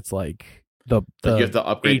me is when it's like the you have to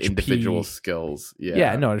upgrade HP. Individual skills. Yeah.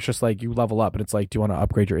 Yeah, no, it's just like you level up and it's like, do you want to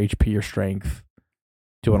upgrade your HP, your strength?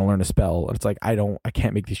 Do you want to learn a spell? And it's like, I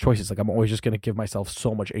can't make these choices. Like, I'm always just going to give myself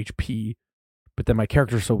so much HP, but then my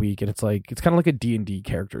character's so weak. And it's like, it's kind of like a D&D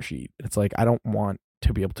character sheet. It's like, I don't want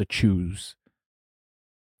to be able to choose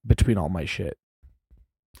between all my shit.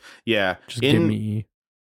 Yeah. Just give me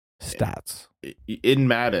stats. In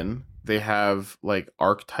Madden, they have like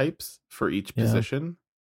archetypes for each position.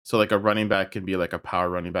 So like a running back can be like a power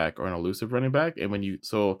running back or an elusive running back. And when you're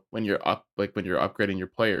upgrading your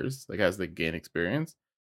players, like as they gain experience,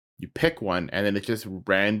 you pick one and then it just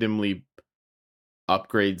randomly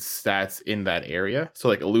upgrades stats in that area. So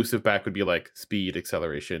like elusive back would be like speed,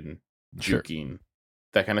 acceleration, juking,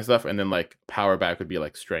 that kind of stuff. And then like power back would be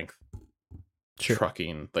like strength,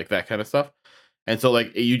 trucking, like that kind of stuff. And so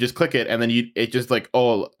like you just click it and then it just like,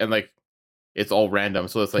 it's all random.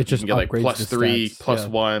 So it's like you can get like +3,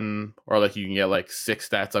 +1, or like you can get like 6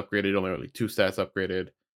 stats upgraded, only like 2 stats upgraded.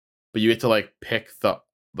 But you get to like pick the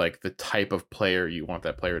type of player you want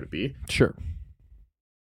that player to be. Sure.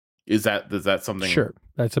 Is that something? Sure.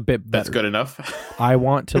 That's a bit better. That's good enough. I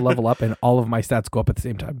want to level up and all of my stats go up at the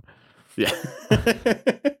same time. Yeah.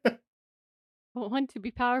 I want to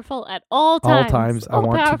be powerful at all times. All times. I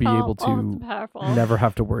want to be able to never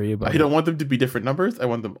have to worry about I don't want them to be different numbers. I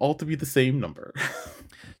want them all to be the same number.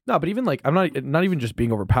 No, but even like I'm not even just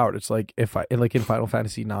being overpowered. It's like if I like in Final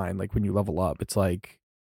Fantasy 9, like when you level up, it's like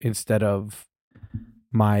instead of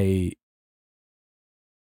my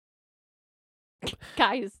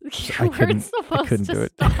guys, I couldn't do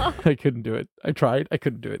it. I couldn't do it. I tried. I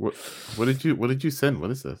couldn't do it. What did you send?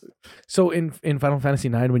 What is this? So in Final Fantasy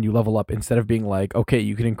 9, when you level up, instead of being like, okay,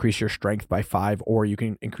 you can increase your strength by 5, or you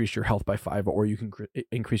can increase your health by 5, or you can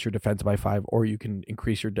increase your defense by 5, or you can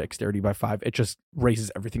increase your dexterity by 5, it just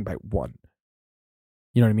raises everything by 1.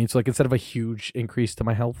 You know what I mean? So like instead of a huge increase to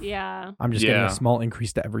my health, I'm just getting a small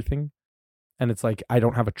increase to everything. And it's like I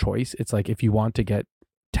don't have a choice. It's like if you want to get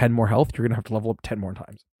 10 more health, you're gonna have to level up 10 more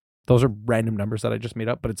times. Those are random numbers that I just made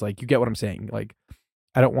up, but it's like you get what I'm saying. Like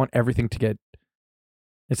I don't want everything to get,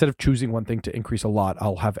 instead of choosing one thing to increase a lot,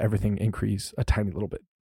 I'll have everything increase a tiny little bit.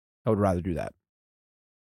 I would rather do that.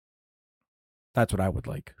 That's what I would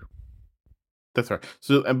like. That's right.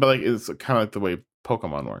 So, but like it's kind of like the way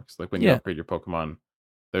Pokemon works. Like when you upgrade your Pokemon,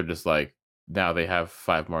 they're just like now they have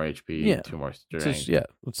 5 more HP, 2 more strength.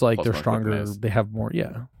 It's like they're stronger. Quickness. They have more.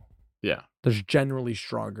 Yeah. They're generally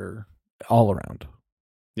stronger all around.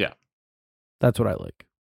 Yeah. That's what I like.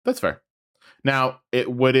 That's fair. Now,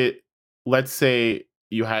 let's say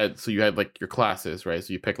you had like your classes, right?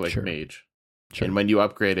 So you pick like mage. Sure. And when you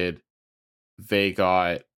upgraded, they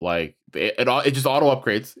got like it just auto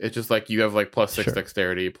upgrades. It's just like you have like +6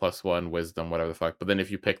 dexterity, +1 wisdom, whatever the fuck. But then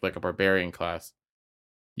if you pick like a barbarian class,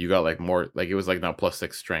 you got like more, like it was like now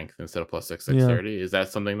 +6 strength instead of +6 dexterity. Is that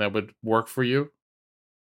something that would work for you?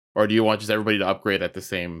 Or do you want just everybody to upgrade at the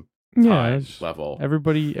same time level?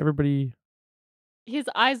 Everybody. His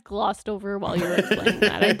eyes glossed over while you were explaining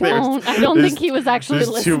that. I don't think he was actually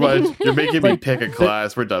listening. Too much. You're making me pick a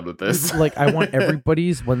class. We're done with this. Like I want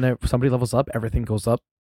everybody's when somebody levels up, everything goes up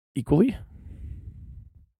equally,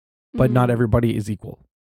 but not everybody is equal.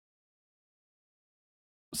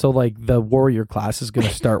 So like the warrior class is going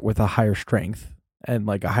to start with a higher strength and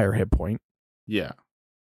like a higher hit point. Yeah.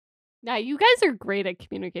 Now, you guys are great at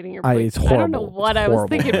communicating your points. It's horrible. I don't know what I was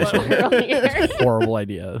thinking about earlier. It's a horrible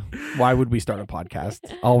idea. Why would we start a podcast?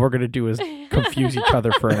 All we're going to do is confuse each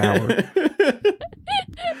other for an hour.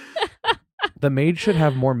 The mage should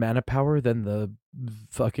have more mana power than the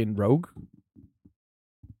fucking rogue.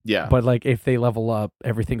 Yeah. But like if they level up,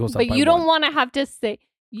 everything goes up by But you don't want to have to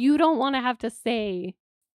say,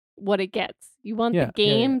 what it gets. You want the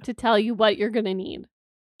game to tell you what you're going to need.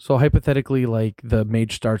 So hypothetically, like the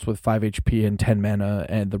mage starts with 5 HP and 10 mana,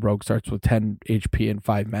 and the rogue starts with 10 HP and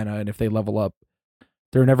 5 mana, and if they level up,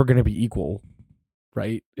 they're never going to be equal,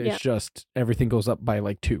 right? It's just everything goes up by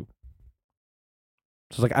like 2.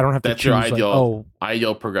 So it's like I don't have to choose. That's your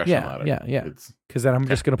ideal progression ladder. Yeah. Because then I'm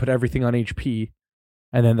just going to put everything on HP,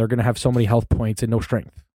 and then they're going to have so many health points and no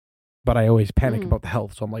strength. But I always panic about the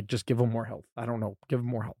health, so I'm like, just give them more health. I don't know, give them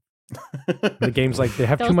more health. The game's like, they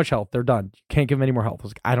have too much health. They're done. You can't give them any more health. I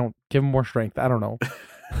was like, I don't give them more strength. I don't know.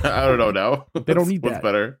 I don't know now. They don't need what's that.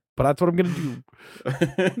 Better. But that's what I'm gonna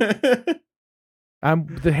do.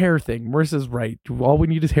 I'm the hair thing. Marissa's right. All we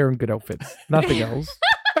need is hair and good outfits. Nothing else.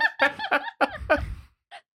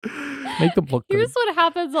 Make them look good. Here's what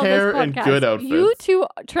happens on hair this podcast. And good outfits. You two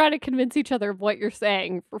try to convince each other of what you're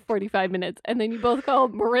saying for 45 minutes, and then you both go,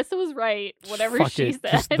 Marissa was right, whatever she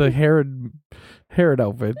said. Just the hair and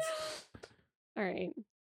outfits. All right.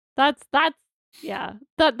 That's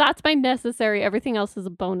my necessary. Everything else is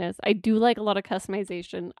a bonus. I do like a lot of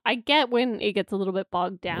customization. I get when it gets a little bit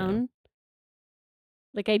bogged down. Yeah.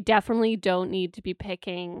 Like, I definitely don't need to be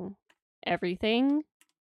picking everything.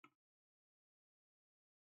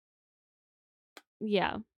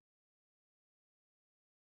 Yeah.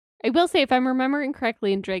 I will say, if I'm remembering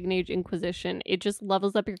correctly, in Dragon Age Inquisition, it just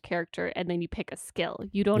levels up your character and then you pick a skill.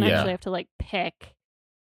 You don't actually have to, like, pick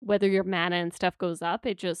whether your mana and stuff goes up.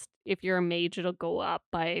 It just, if you're a mage, it'll go up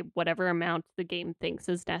by whatever amount the game thinks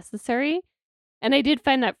is necessary. And I did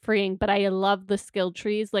find that freeing, but I love the skill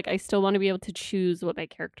trees. Like, I still want to be able to choose what my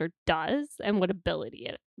character does and what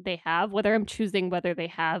ability they have, whether I'm choosing whether they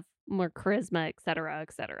have more charisma, etc.,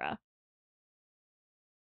 etc.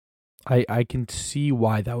 I can see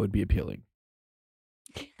why that would be appealing.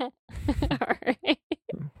 All right.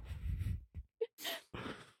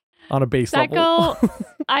 On a base level.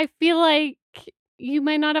 I feel like you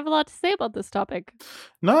might not have a lot to say about this topic.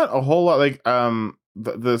 Not a whole lot. Like,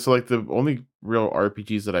 so like the only real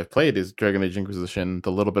RPGs that I've played is Dragon Age Inquisition,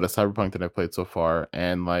 the little bit of Cyberpunk that I've played so far,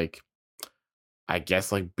 and like, I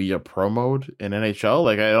guess like be a pro mode in NHL.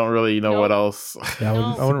 Like, I don't really know what else. Yeah,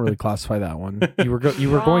 I wouldn't really classify that one. You were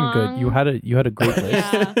going good. You had a great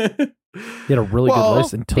list. You had a really good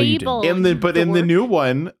list until you didn't. In the new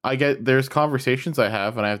one, there's conversations I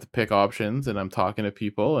have, and I have to pick options, and I'm talking to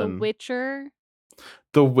people. The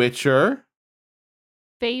Witcher.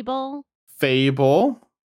 Fable.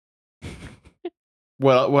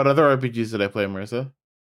 What other RPGs did I play, Marissa?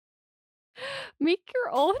 Make your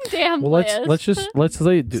own damn list. Let's say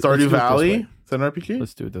Stardew Valley. Is that an RPG?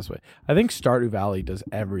 Let's do it this way. I think Stardew Valley does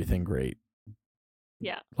everything great.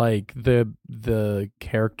 Yeah. Like the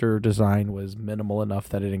character design was minimal enough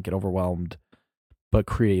that I didn't get overwhelmed, but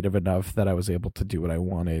creative enough that I was able to do what I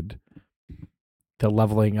wanted. The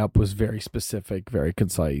leveling up was very specific, very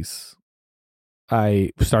concise.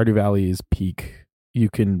 Stardew Valley is peak. You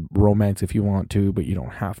can romance if you want to, but you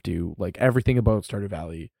don't have to. Like, everything about Stardew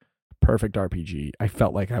Valley, perfect RPG. I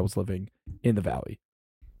felt like I was living in the valley.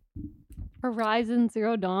 Horizon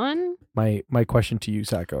Zero Dawn? My question to you,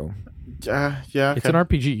 Sacco. Yeah. It's an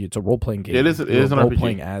RPG. It's a role-playing game. It is an RPG.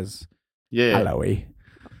 Role-playing as Aloy.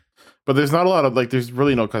 But there's not a lot of, like, there's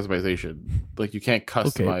really no customization. Like, you can't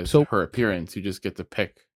customize her appearance. You just get to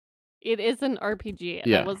pick. It is an RPG.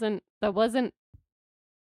 Yeah.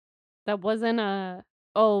 That wasn't a...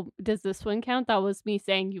 Oh, does this one count? That was me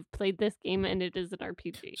saying you've played this game and it is an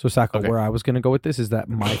RPG. So, Sacco, where I was going to go with this is that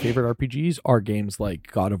my favorite RPGs are games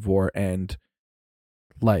like God of War and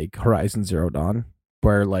like Horizon Zero Dawn,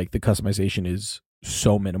 where like the customization is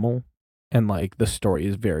so minimal and like the story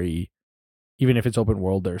is very, even if it's open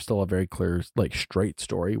world, there's still a very clear, like, straight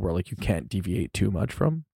story where like you can't deviate too much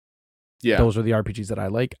from. Yeah. Those are the RPGs that I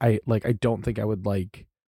like. I don't think I would like,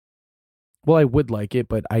 well, I would like it,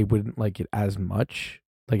 but I wouldn't like it as much.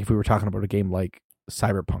 Like if we were talking about a game like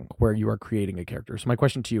Cyberpunk, where you are creating a character. So my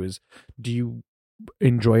question to you is, do you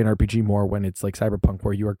enjoy an RPG more when it's like Cyberpunk,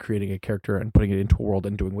 where you are creating a character and putting it into a world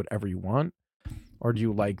and doing whatever you want? Or do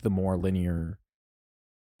you like the more linear?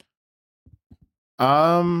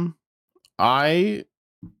 I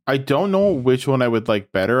don't know which one I would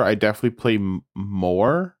like better. I definitely play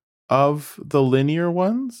more of the linear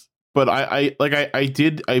ones. But I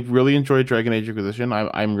really enjoyed Dragon Age Inquisition.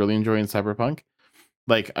 I'm really enjoying Cyberpunk.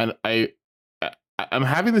 Like, and I'm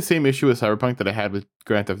having the same issue with Cyberpunk that I had with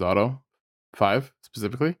Grand Theft Auto 5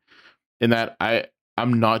 specifically, in that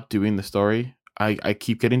I'm not doing the story. I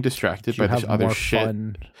keep getting distracted by this other shit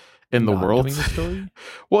in the world.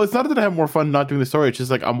 Well, it's not that I have more fun not doing the story. It's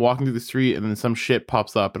just like I'm walking through the street and then some shit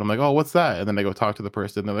pops up and I'm like, oh, what's that? And then I go talk to the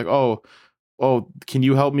person. And they're like, oh, can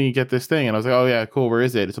you help me get this thing? And I was like, oh yeah, cool. Where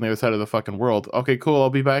is it? It's on the other side of the fucking world. Okay, cool. I'll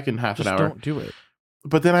be back in half an hour. Don't do it.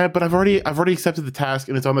 but I've already accepted the task,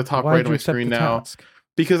 and it's on the top right of my screen now. Task?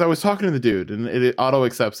 Because I was talking to the dude, and it auto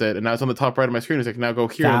accepts it, and now it's on the top right of my screen. It's like, now go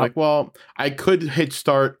here. I'm like, well, I could hit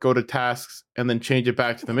start, go to tasks, and then change it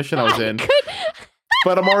back to the mission I was in.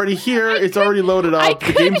 But I'm already here. It's already loaded up.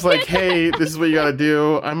 The game's like, hey, this is what you got to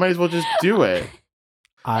do. I might as well just do it.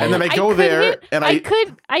 And then I go there, and I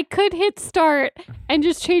could hit start and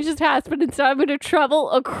just change the task, but instead I'm going to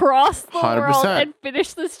travel across the 100%. World and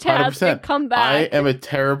finish this task 100%. And come back. I am a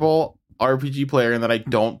terrible RPG player, and that I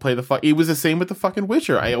don't play the fuck. It was the same with the fucking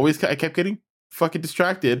Witcher. I kept getting fucking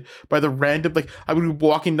distracted by the random, like, I would be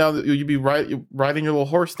walking down, you'd be riding your little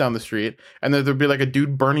horse down the street, and then there'd be like a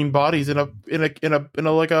dude burning bodies in a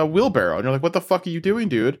like a wheelbarrow, and you're like, what the fuck are you doing,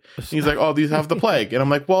 dude? And he's like, oh, these have the plague, and I'm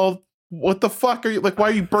like, well, what the fuck are you, like, why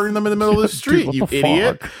are you burning them in the middle of the street, dude, you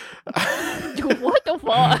idiot? Dude, what the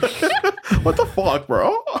fuck? What the fuck,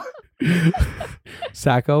 bro?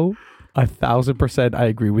 Sacco, 1,000% I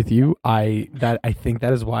agree with you. I think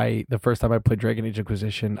that is why the first time I played Dragon Age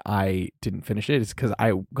Inquisition, I didn't finish it. It's because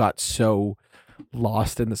I got so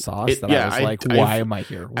lost in the sauce that I was like, why am I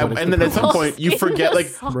here? And then at some point you forget, like,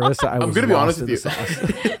 Marissa, I'm gonna be honest with you.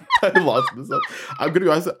 I'm lost in the sauce. I'm gonna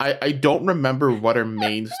be honest. I don't remember what are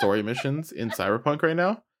main story missions in Cyberpunk right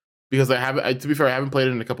now, because to be fair, I haven't played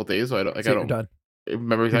it in a couple days, so I don't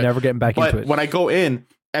remember exactly. You're never getting back into it. When I go in,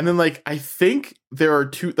 and then, like, I think there are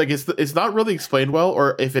two, like, it's not really explained well,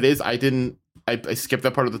 or if it is, I skipped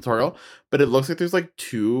that part of the tutorial, but it looks like there's like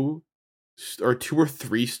two or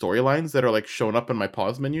three storylines that are like showing up in my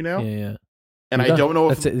pause menu now. Yeah. And I don't know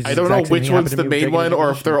which one's the main one,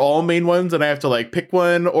 or if they're all main ones and I have to like pick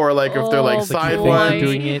one, or like if they're like side ones.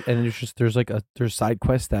 Doing it, and there's side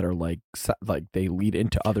quests that are like they lead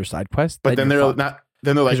into other side quests, but then they're not.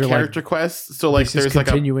 Then they're like character quests. So like there's like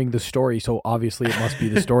continuing the story. So obviously it must be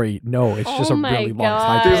the story. No, it's just a really long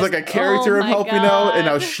side. There's like a character I'm helping out, and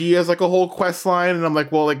now she has like a whole quest line, and I'm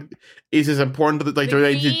like, well, like, is this important to like, do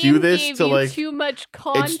I need to do this to like too much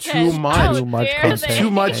content? It's too much. It's too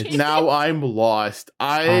much. Now I'm lost.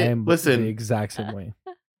 Listen, the exact same way.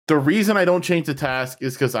 The reason I don't change the task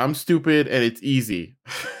is because I'm stupid and it's easy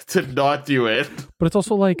to not do it. But it's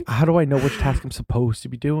also like, how do I know which task I'm supposed to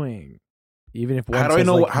be doing? Even if how do I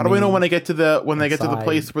know? Like, how do I know when I get to the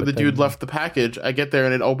place where the dude left the package? I get there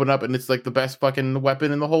and it opened up and it's like the best fucking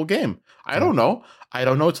weapon in the whole game. I don't know. I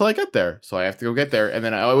don't know until I get there. So I have to go get there, and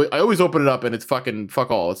then I always open it up and it's fucking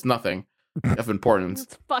fuck all. It's nothing of importance.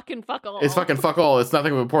 It's fucking fuck all. It's fucking fuck all. It's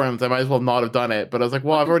nothing of importance. I might as well not have done it. But I was like,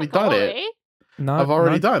 well, I've already done it. I've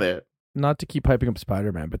already done it. Not to keep hyping up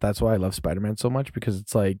Spider-Man, but that's why I love Spider-Man so much, because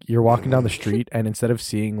it's like you're walking down the street and instead of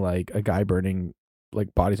seeing like a guy burning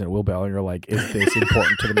like bodies in a wheelbarrow, and you're like, is this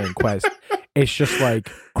important to the main quest? It's just like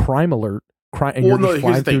crime alert, and you're just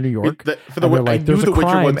flying through New York. There's a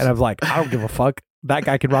crime, and I'm like, I don't give a fuck. That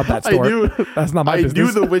guy can rob that store. That's not my business. I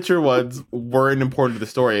knew the Witcher ones weren't important to the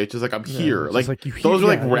story. It's just like, I'm here. Like those were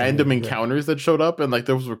like random encounters that showed up, and like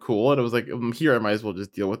those were cool. And it was like, I'm here. I might as well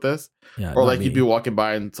just deal with this. Yeah, or like you'd be walking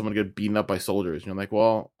by and someone get beaten up by soldiers, and you're like,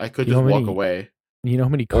 well, I could just walk away. You know how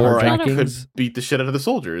many carjackings? Or I could beat the shit out of the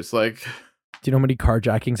soldiers. Like, do you know how many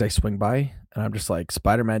carjackings I swing by? And I'm just like,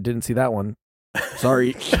 Spider-Man didn't see that one.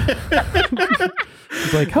 Sorry. He's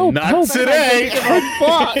like, help, not today.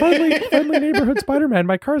 Friendly neighborhood Spider-Man.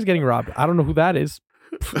 My car's getting robbed. I don't know who that is.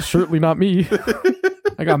 Certainly not me.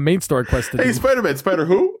 I got main story quest to do. Hey, Spider-Man. Spider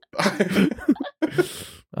who?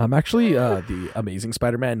 I'm actually the Amazing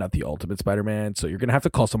Spider-Man, not the Ultimate Spider-Man. So you're going to have to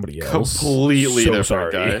call somebody else. Completely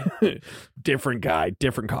different guy. Different guy,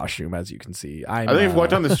 different costume, as you can see. I think if you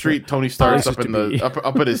walk down the street, Tony Stark's up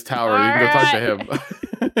at his tower. You can go talk to him.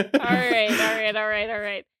 All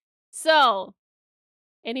right. So,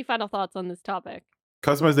 any final thoughts on this topic?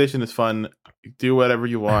 Customization is fun. Do whatever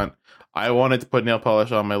you want. I wanted to put nail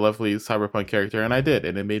polish on my lovely Cyberpunk character, and I did,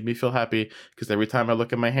 and it made me feel happy because every time I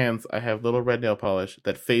look at my hands, I have little red nail polish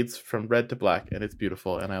that fades from red to black, and it's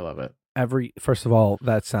beautiful, and I love it. First of all,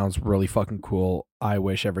 that sounds really fucking cool. I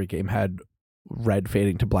wish every game had red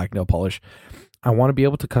fading to black nail polish. I want to be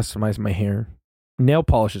able to customize my hair. Nail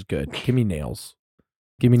polish is good. Give me nails.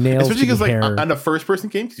 Give me nails. Especially because like on a first-person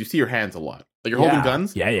game, because you see your hands a lot. Like you're holding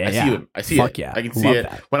guns. Yeah. I see it. Yeah. I can see it.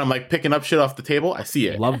 That. When I'm like picking up shit off the table, I see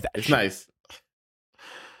it. Love that. It's nice.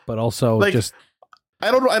 But also like, just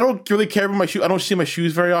I don't really care about my shoes. I don't see my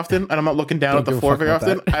shoes very often, and I'm not looking down at the floor very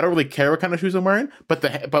often. I don't really care what kind of shoes I'm wearing. But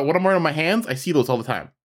what I'm wearing on my hands, I see those all the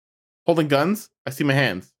time. Holding guns, I see my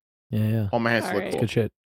hands. Yeah. All my hands look cool. Good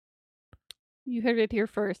shit. You heard it here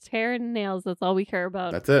first. Hair and nails, that's all we care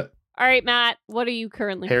about. That's it. All right, Matt, what are you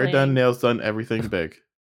currently playing? Hair done, nails done, everything big.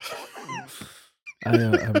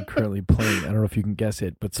 I'm currently playing, I don't know if you can guess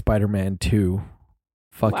it, but Spider-Man 2.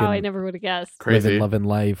 Fucking wow, I never would have guessed. Crazy. Loving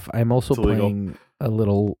life. I'm also playing a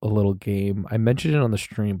little game. I mentioned it on the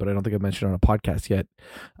stream, but I don't think I mentioned it on a podcast yet.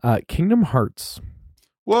 Kingdom Hearts.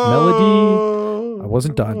 Whoa. Melody. I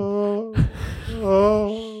wasn't done.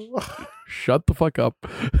 Shut the fuck up,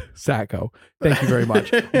 Sacco. Thank you very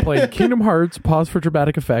much. I'm playing Kingdom Hearts. Pause for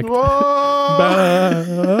dramatic effect. Whoa,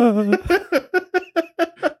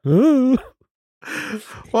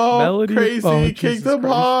 Melody, crazy Kingdom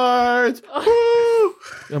Hearts.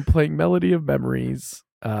 I'm playing Melody of Memories,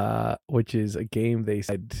 which is a game they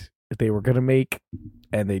said they were going to make,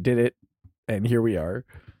 and they did it, and here we are.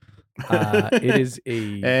 It is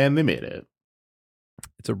and they made it.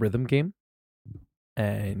 It's a rhythm game,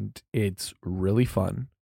 and it's really fun.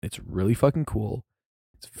 It's really fucking cool.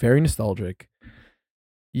 It's very nostalgic.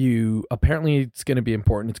 Apparently it's going to be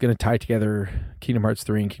important. It's going to tie together Kingdom Hearts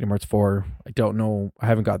 3 and Kingdom Hearts 4. I don't know. I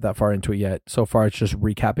haven't got that far into it yet. So far it's just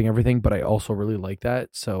recapping everything, but I also really like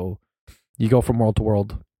that. So you go from world to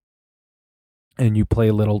world and you play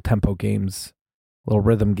little tempo games, little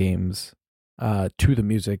rhythm games, to the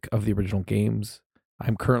music of the original games.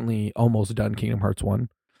 I'm currently almost done Kingdom Hearts 1.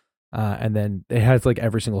 And then it has like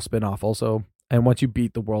every single spin-off also. And once you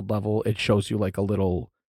beat the world level, it shows you like a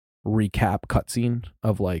little recap cutscene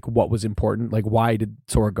of like what was important, like why did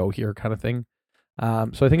Sora go here kind of thing.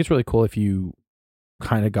 So I think it's really cool if you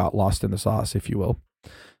kind of got lost in the sauce, if you will,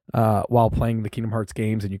 while playing the Kingdom Hearts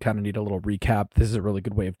games and you kind of need a little recap. This is a really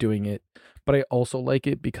good way of doing it. But I also like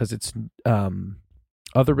it because it's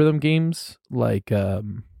other rhythm games like that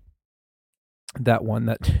one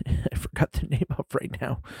that I forgot the name of right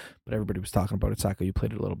now, but everybody was talking about it. Sako, you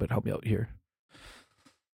played it a little bit. Help me out here.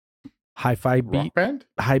 Hi-Fi Beat? Rock Band?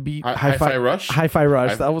 Hi-Fi Rush? Hi-Fi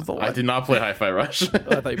Rush. That was the one. I did not play Hi-Fi Rush. I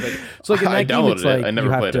thought you played it. So like in that I game, downloaded it's like it. I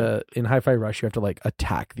never played it. In Hi-Fi Rush, you have to like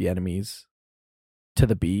attack the enemies to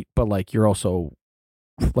the beat, but like you're also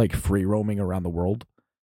like free roaming around the world.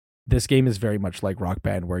 This game is very much like Rock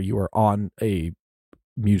Band, where you are on a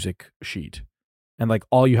music sheet and like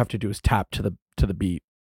all you have to do is tap to the beat.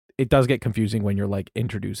 It does get confusing when you're like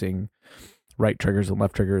introducing right triggers and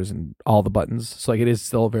left triggers and all the buttons. So like it is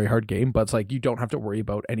still a very hard game, but it's like you don't have to worry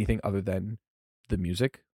about anything other than the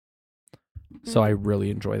music. So I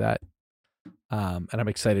really enjoy that. And I'm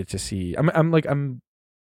excited to see. I'm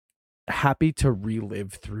happy to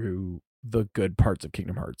relive through the good parts of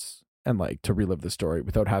Kingdom Hearts and like to relive the story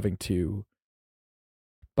without having to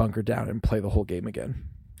bunker down and play the whole game again.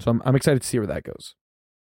 So I'm excited to see where that goes.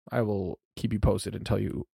 I will keep you posted and tell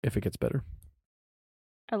you if it gets better.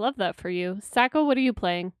 I love that for you. Sacco, what are you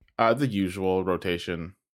playing? The usual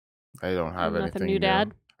rotation. I don't have anything new to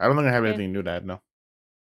add? I don't think I have anything new to add, no.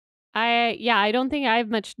 I don't think I have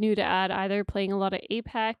much new to add either. Playing a lot of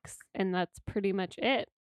Apex, and that's pretty much it.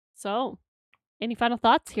 So, any final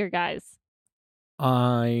thoughts here, guys?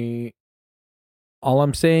 All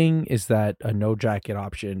I'm saying is that a no jacket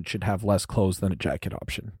option should have less clothes than a jacket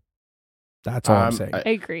option. That's all I'm saying. I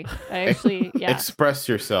agree. I actually, yeah. Express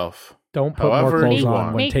yourself. Don't put more clothes on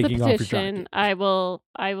when make taking the off your petition. jacket.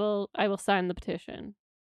 I will sign the petition.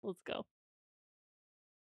 Let's go.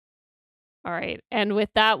 All right. And with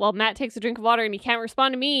that, while Matt takes a drink of water and he can't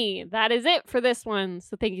respond to me, that is it for this one.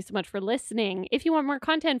 So thank you so much for listening. If you want more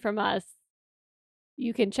content from us,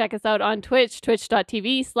 you can check us out on Twitch,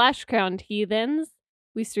 twitch.tv/crownedheathens.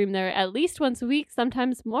 We stream there at least once a week,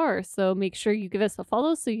 sometimes more. So make sure you give us a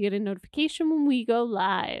follow so you get a notification when we go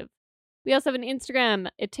live. We also have an Instagram,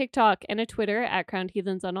 a TikTok, and a Twitter at Crowned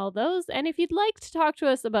Heathens on all those. And if you'd like to talk to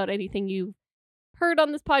us about anything you've heard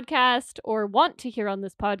on this podcast or want to hear on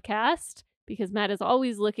this podcast, because Matt is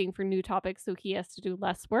always looking for new topics so he has to do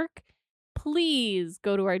less work, please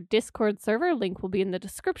go to our Discord server. Link will be in the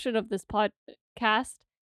description of this podcast,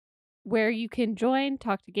 where you can join,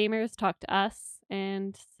 talk to gamers, talk to us,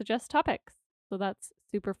 and suggest topics. So that's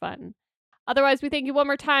super fun. Otherwise, we thank you one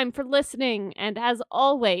more time for listening. And as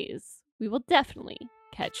always, we will definitely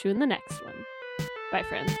catch you in the next one. Bye,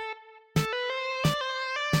 friends.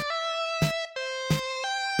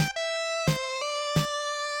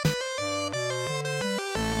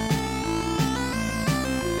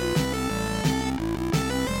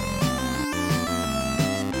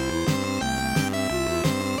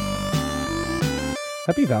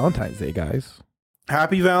 Happy Valentine's Day, guys.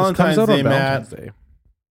 Happy Valentine's Day, Matt. Day.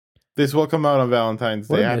 This will come out on Valentine's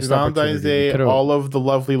Day. Happy Valentine's Day, all of the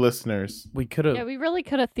lovely listeners. We could have. Yeah, we really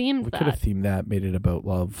could have themed that. We could have themed that, made it about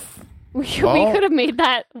love. We could have made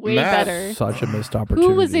that way Matt. better. Such a missed opportunity.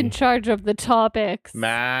 Who was in charge of the topics?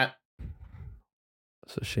 Matt.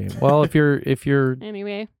 It's a shame. Well, if you're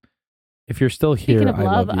anyway, if you're still here, speaking of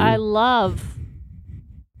love, love you. I love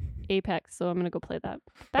Apex, so I'm gonna go play that.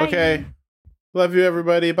 Bye. Okay. Love you,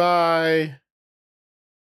 everybody. Bye.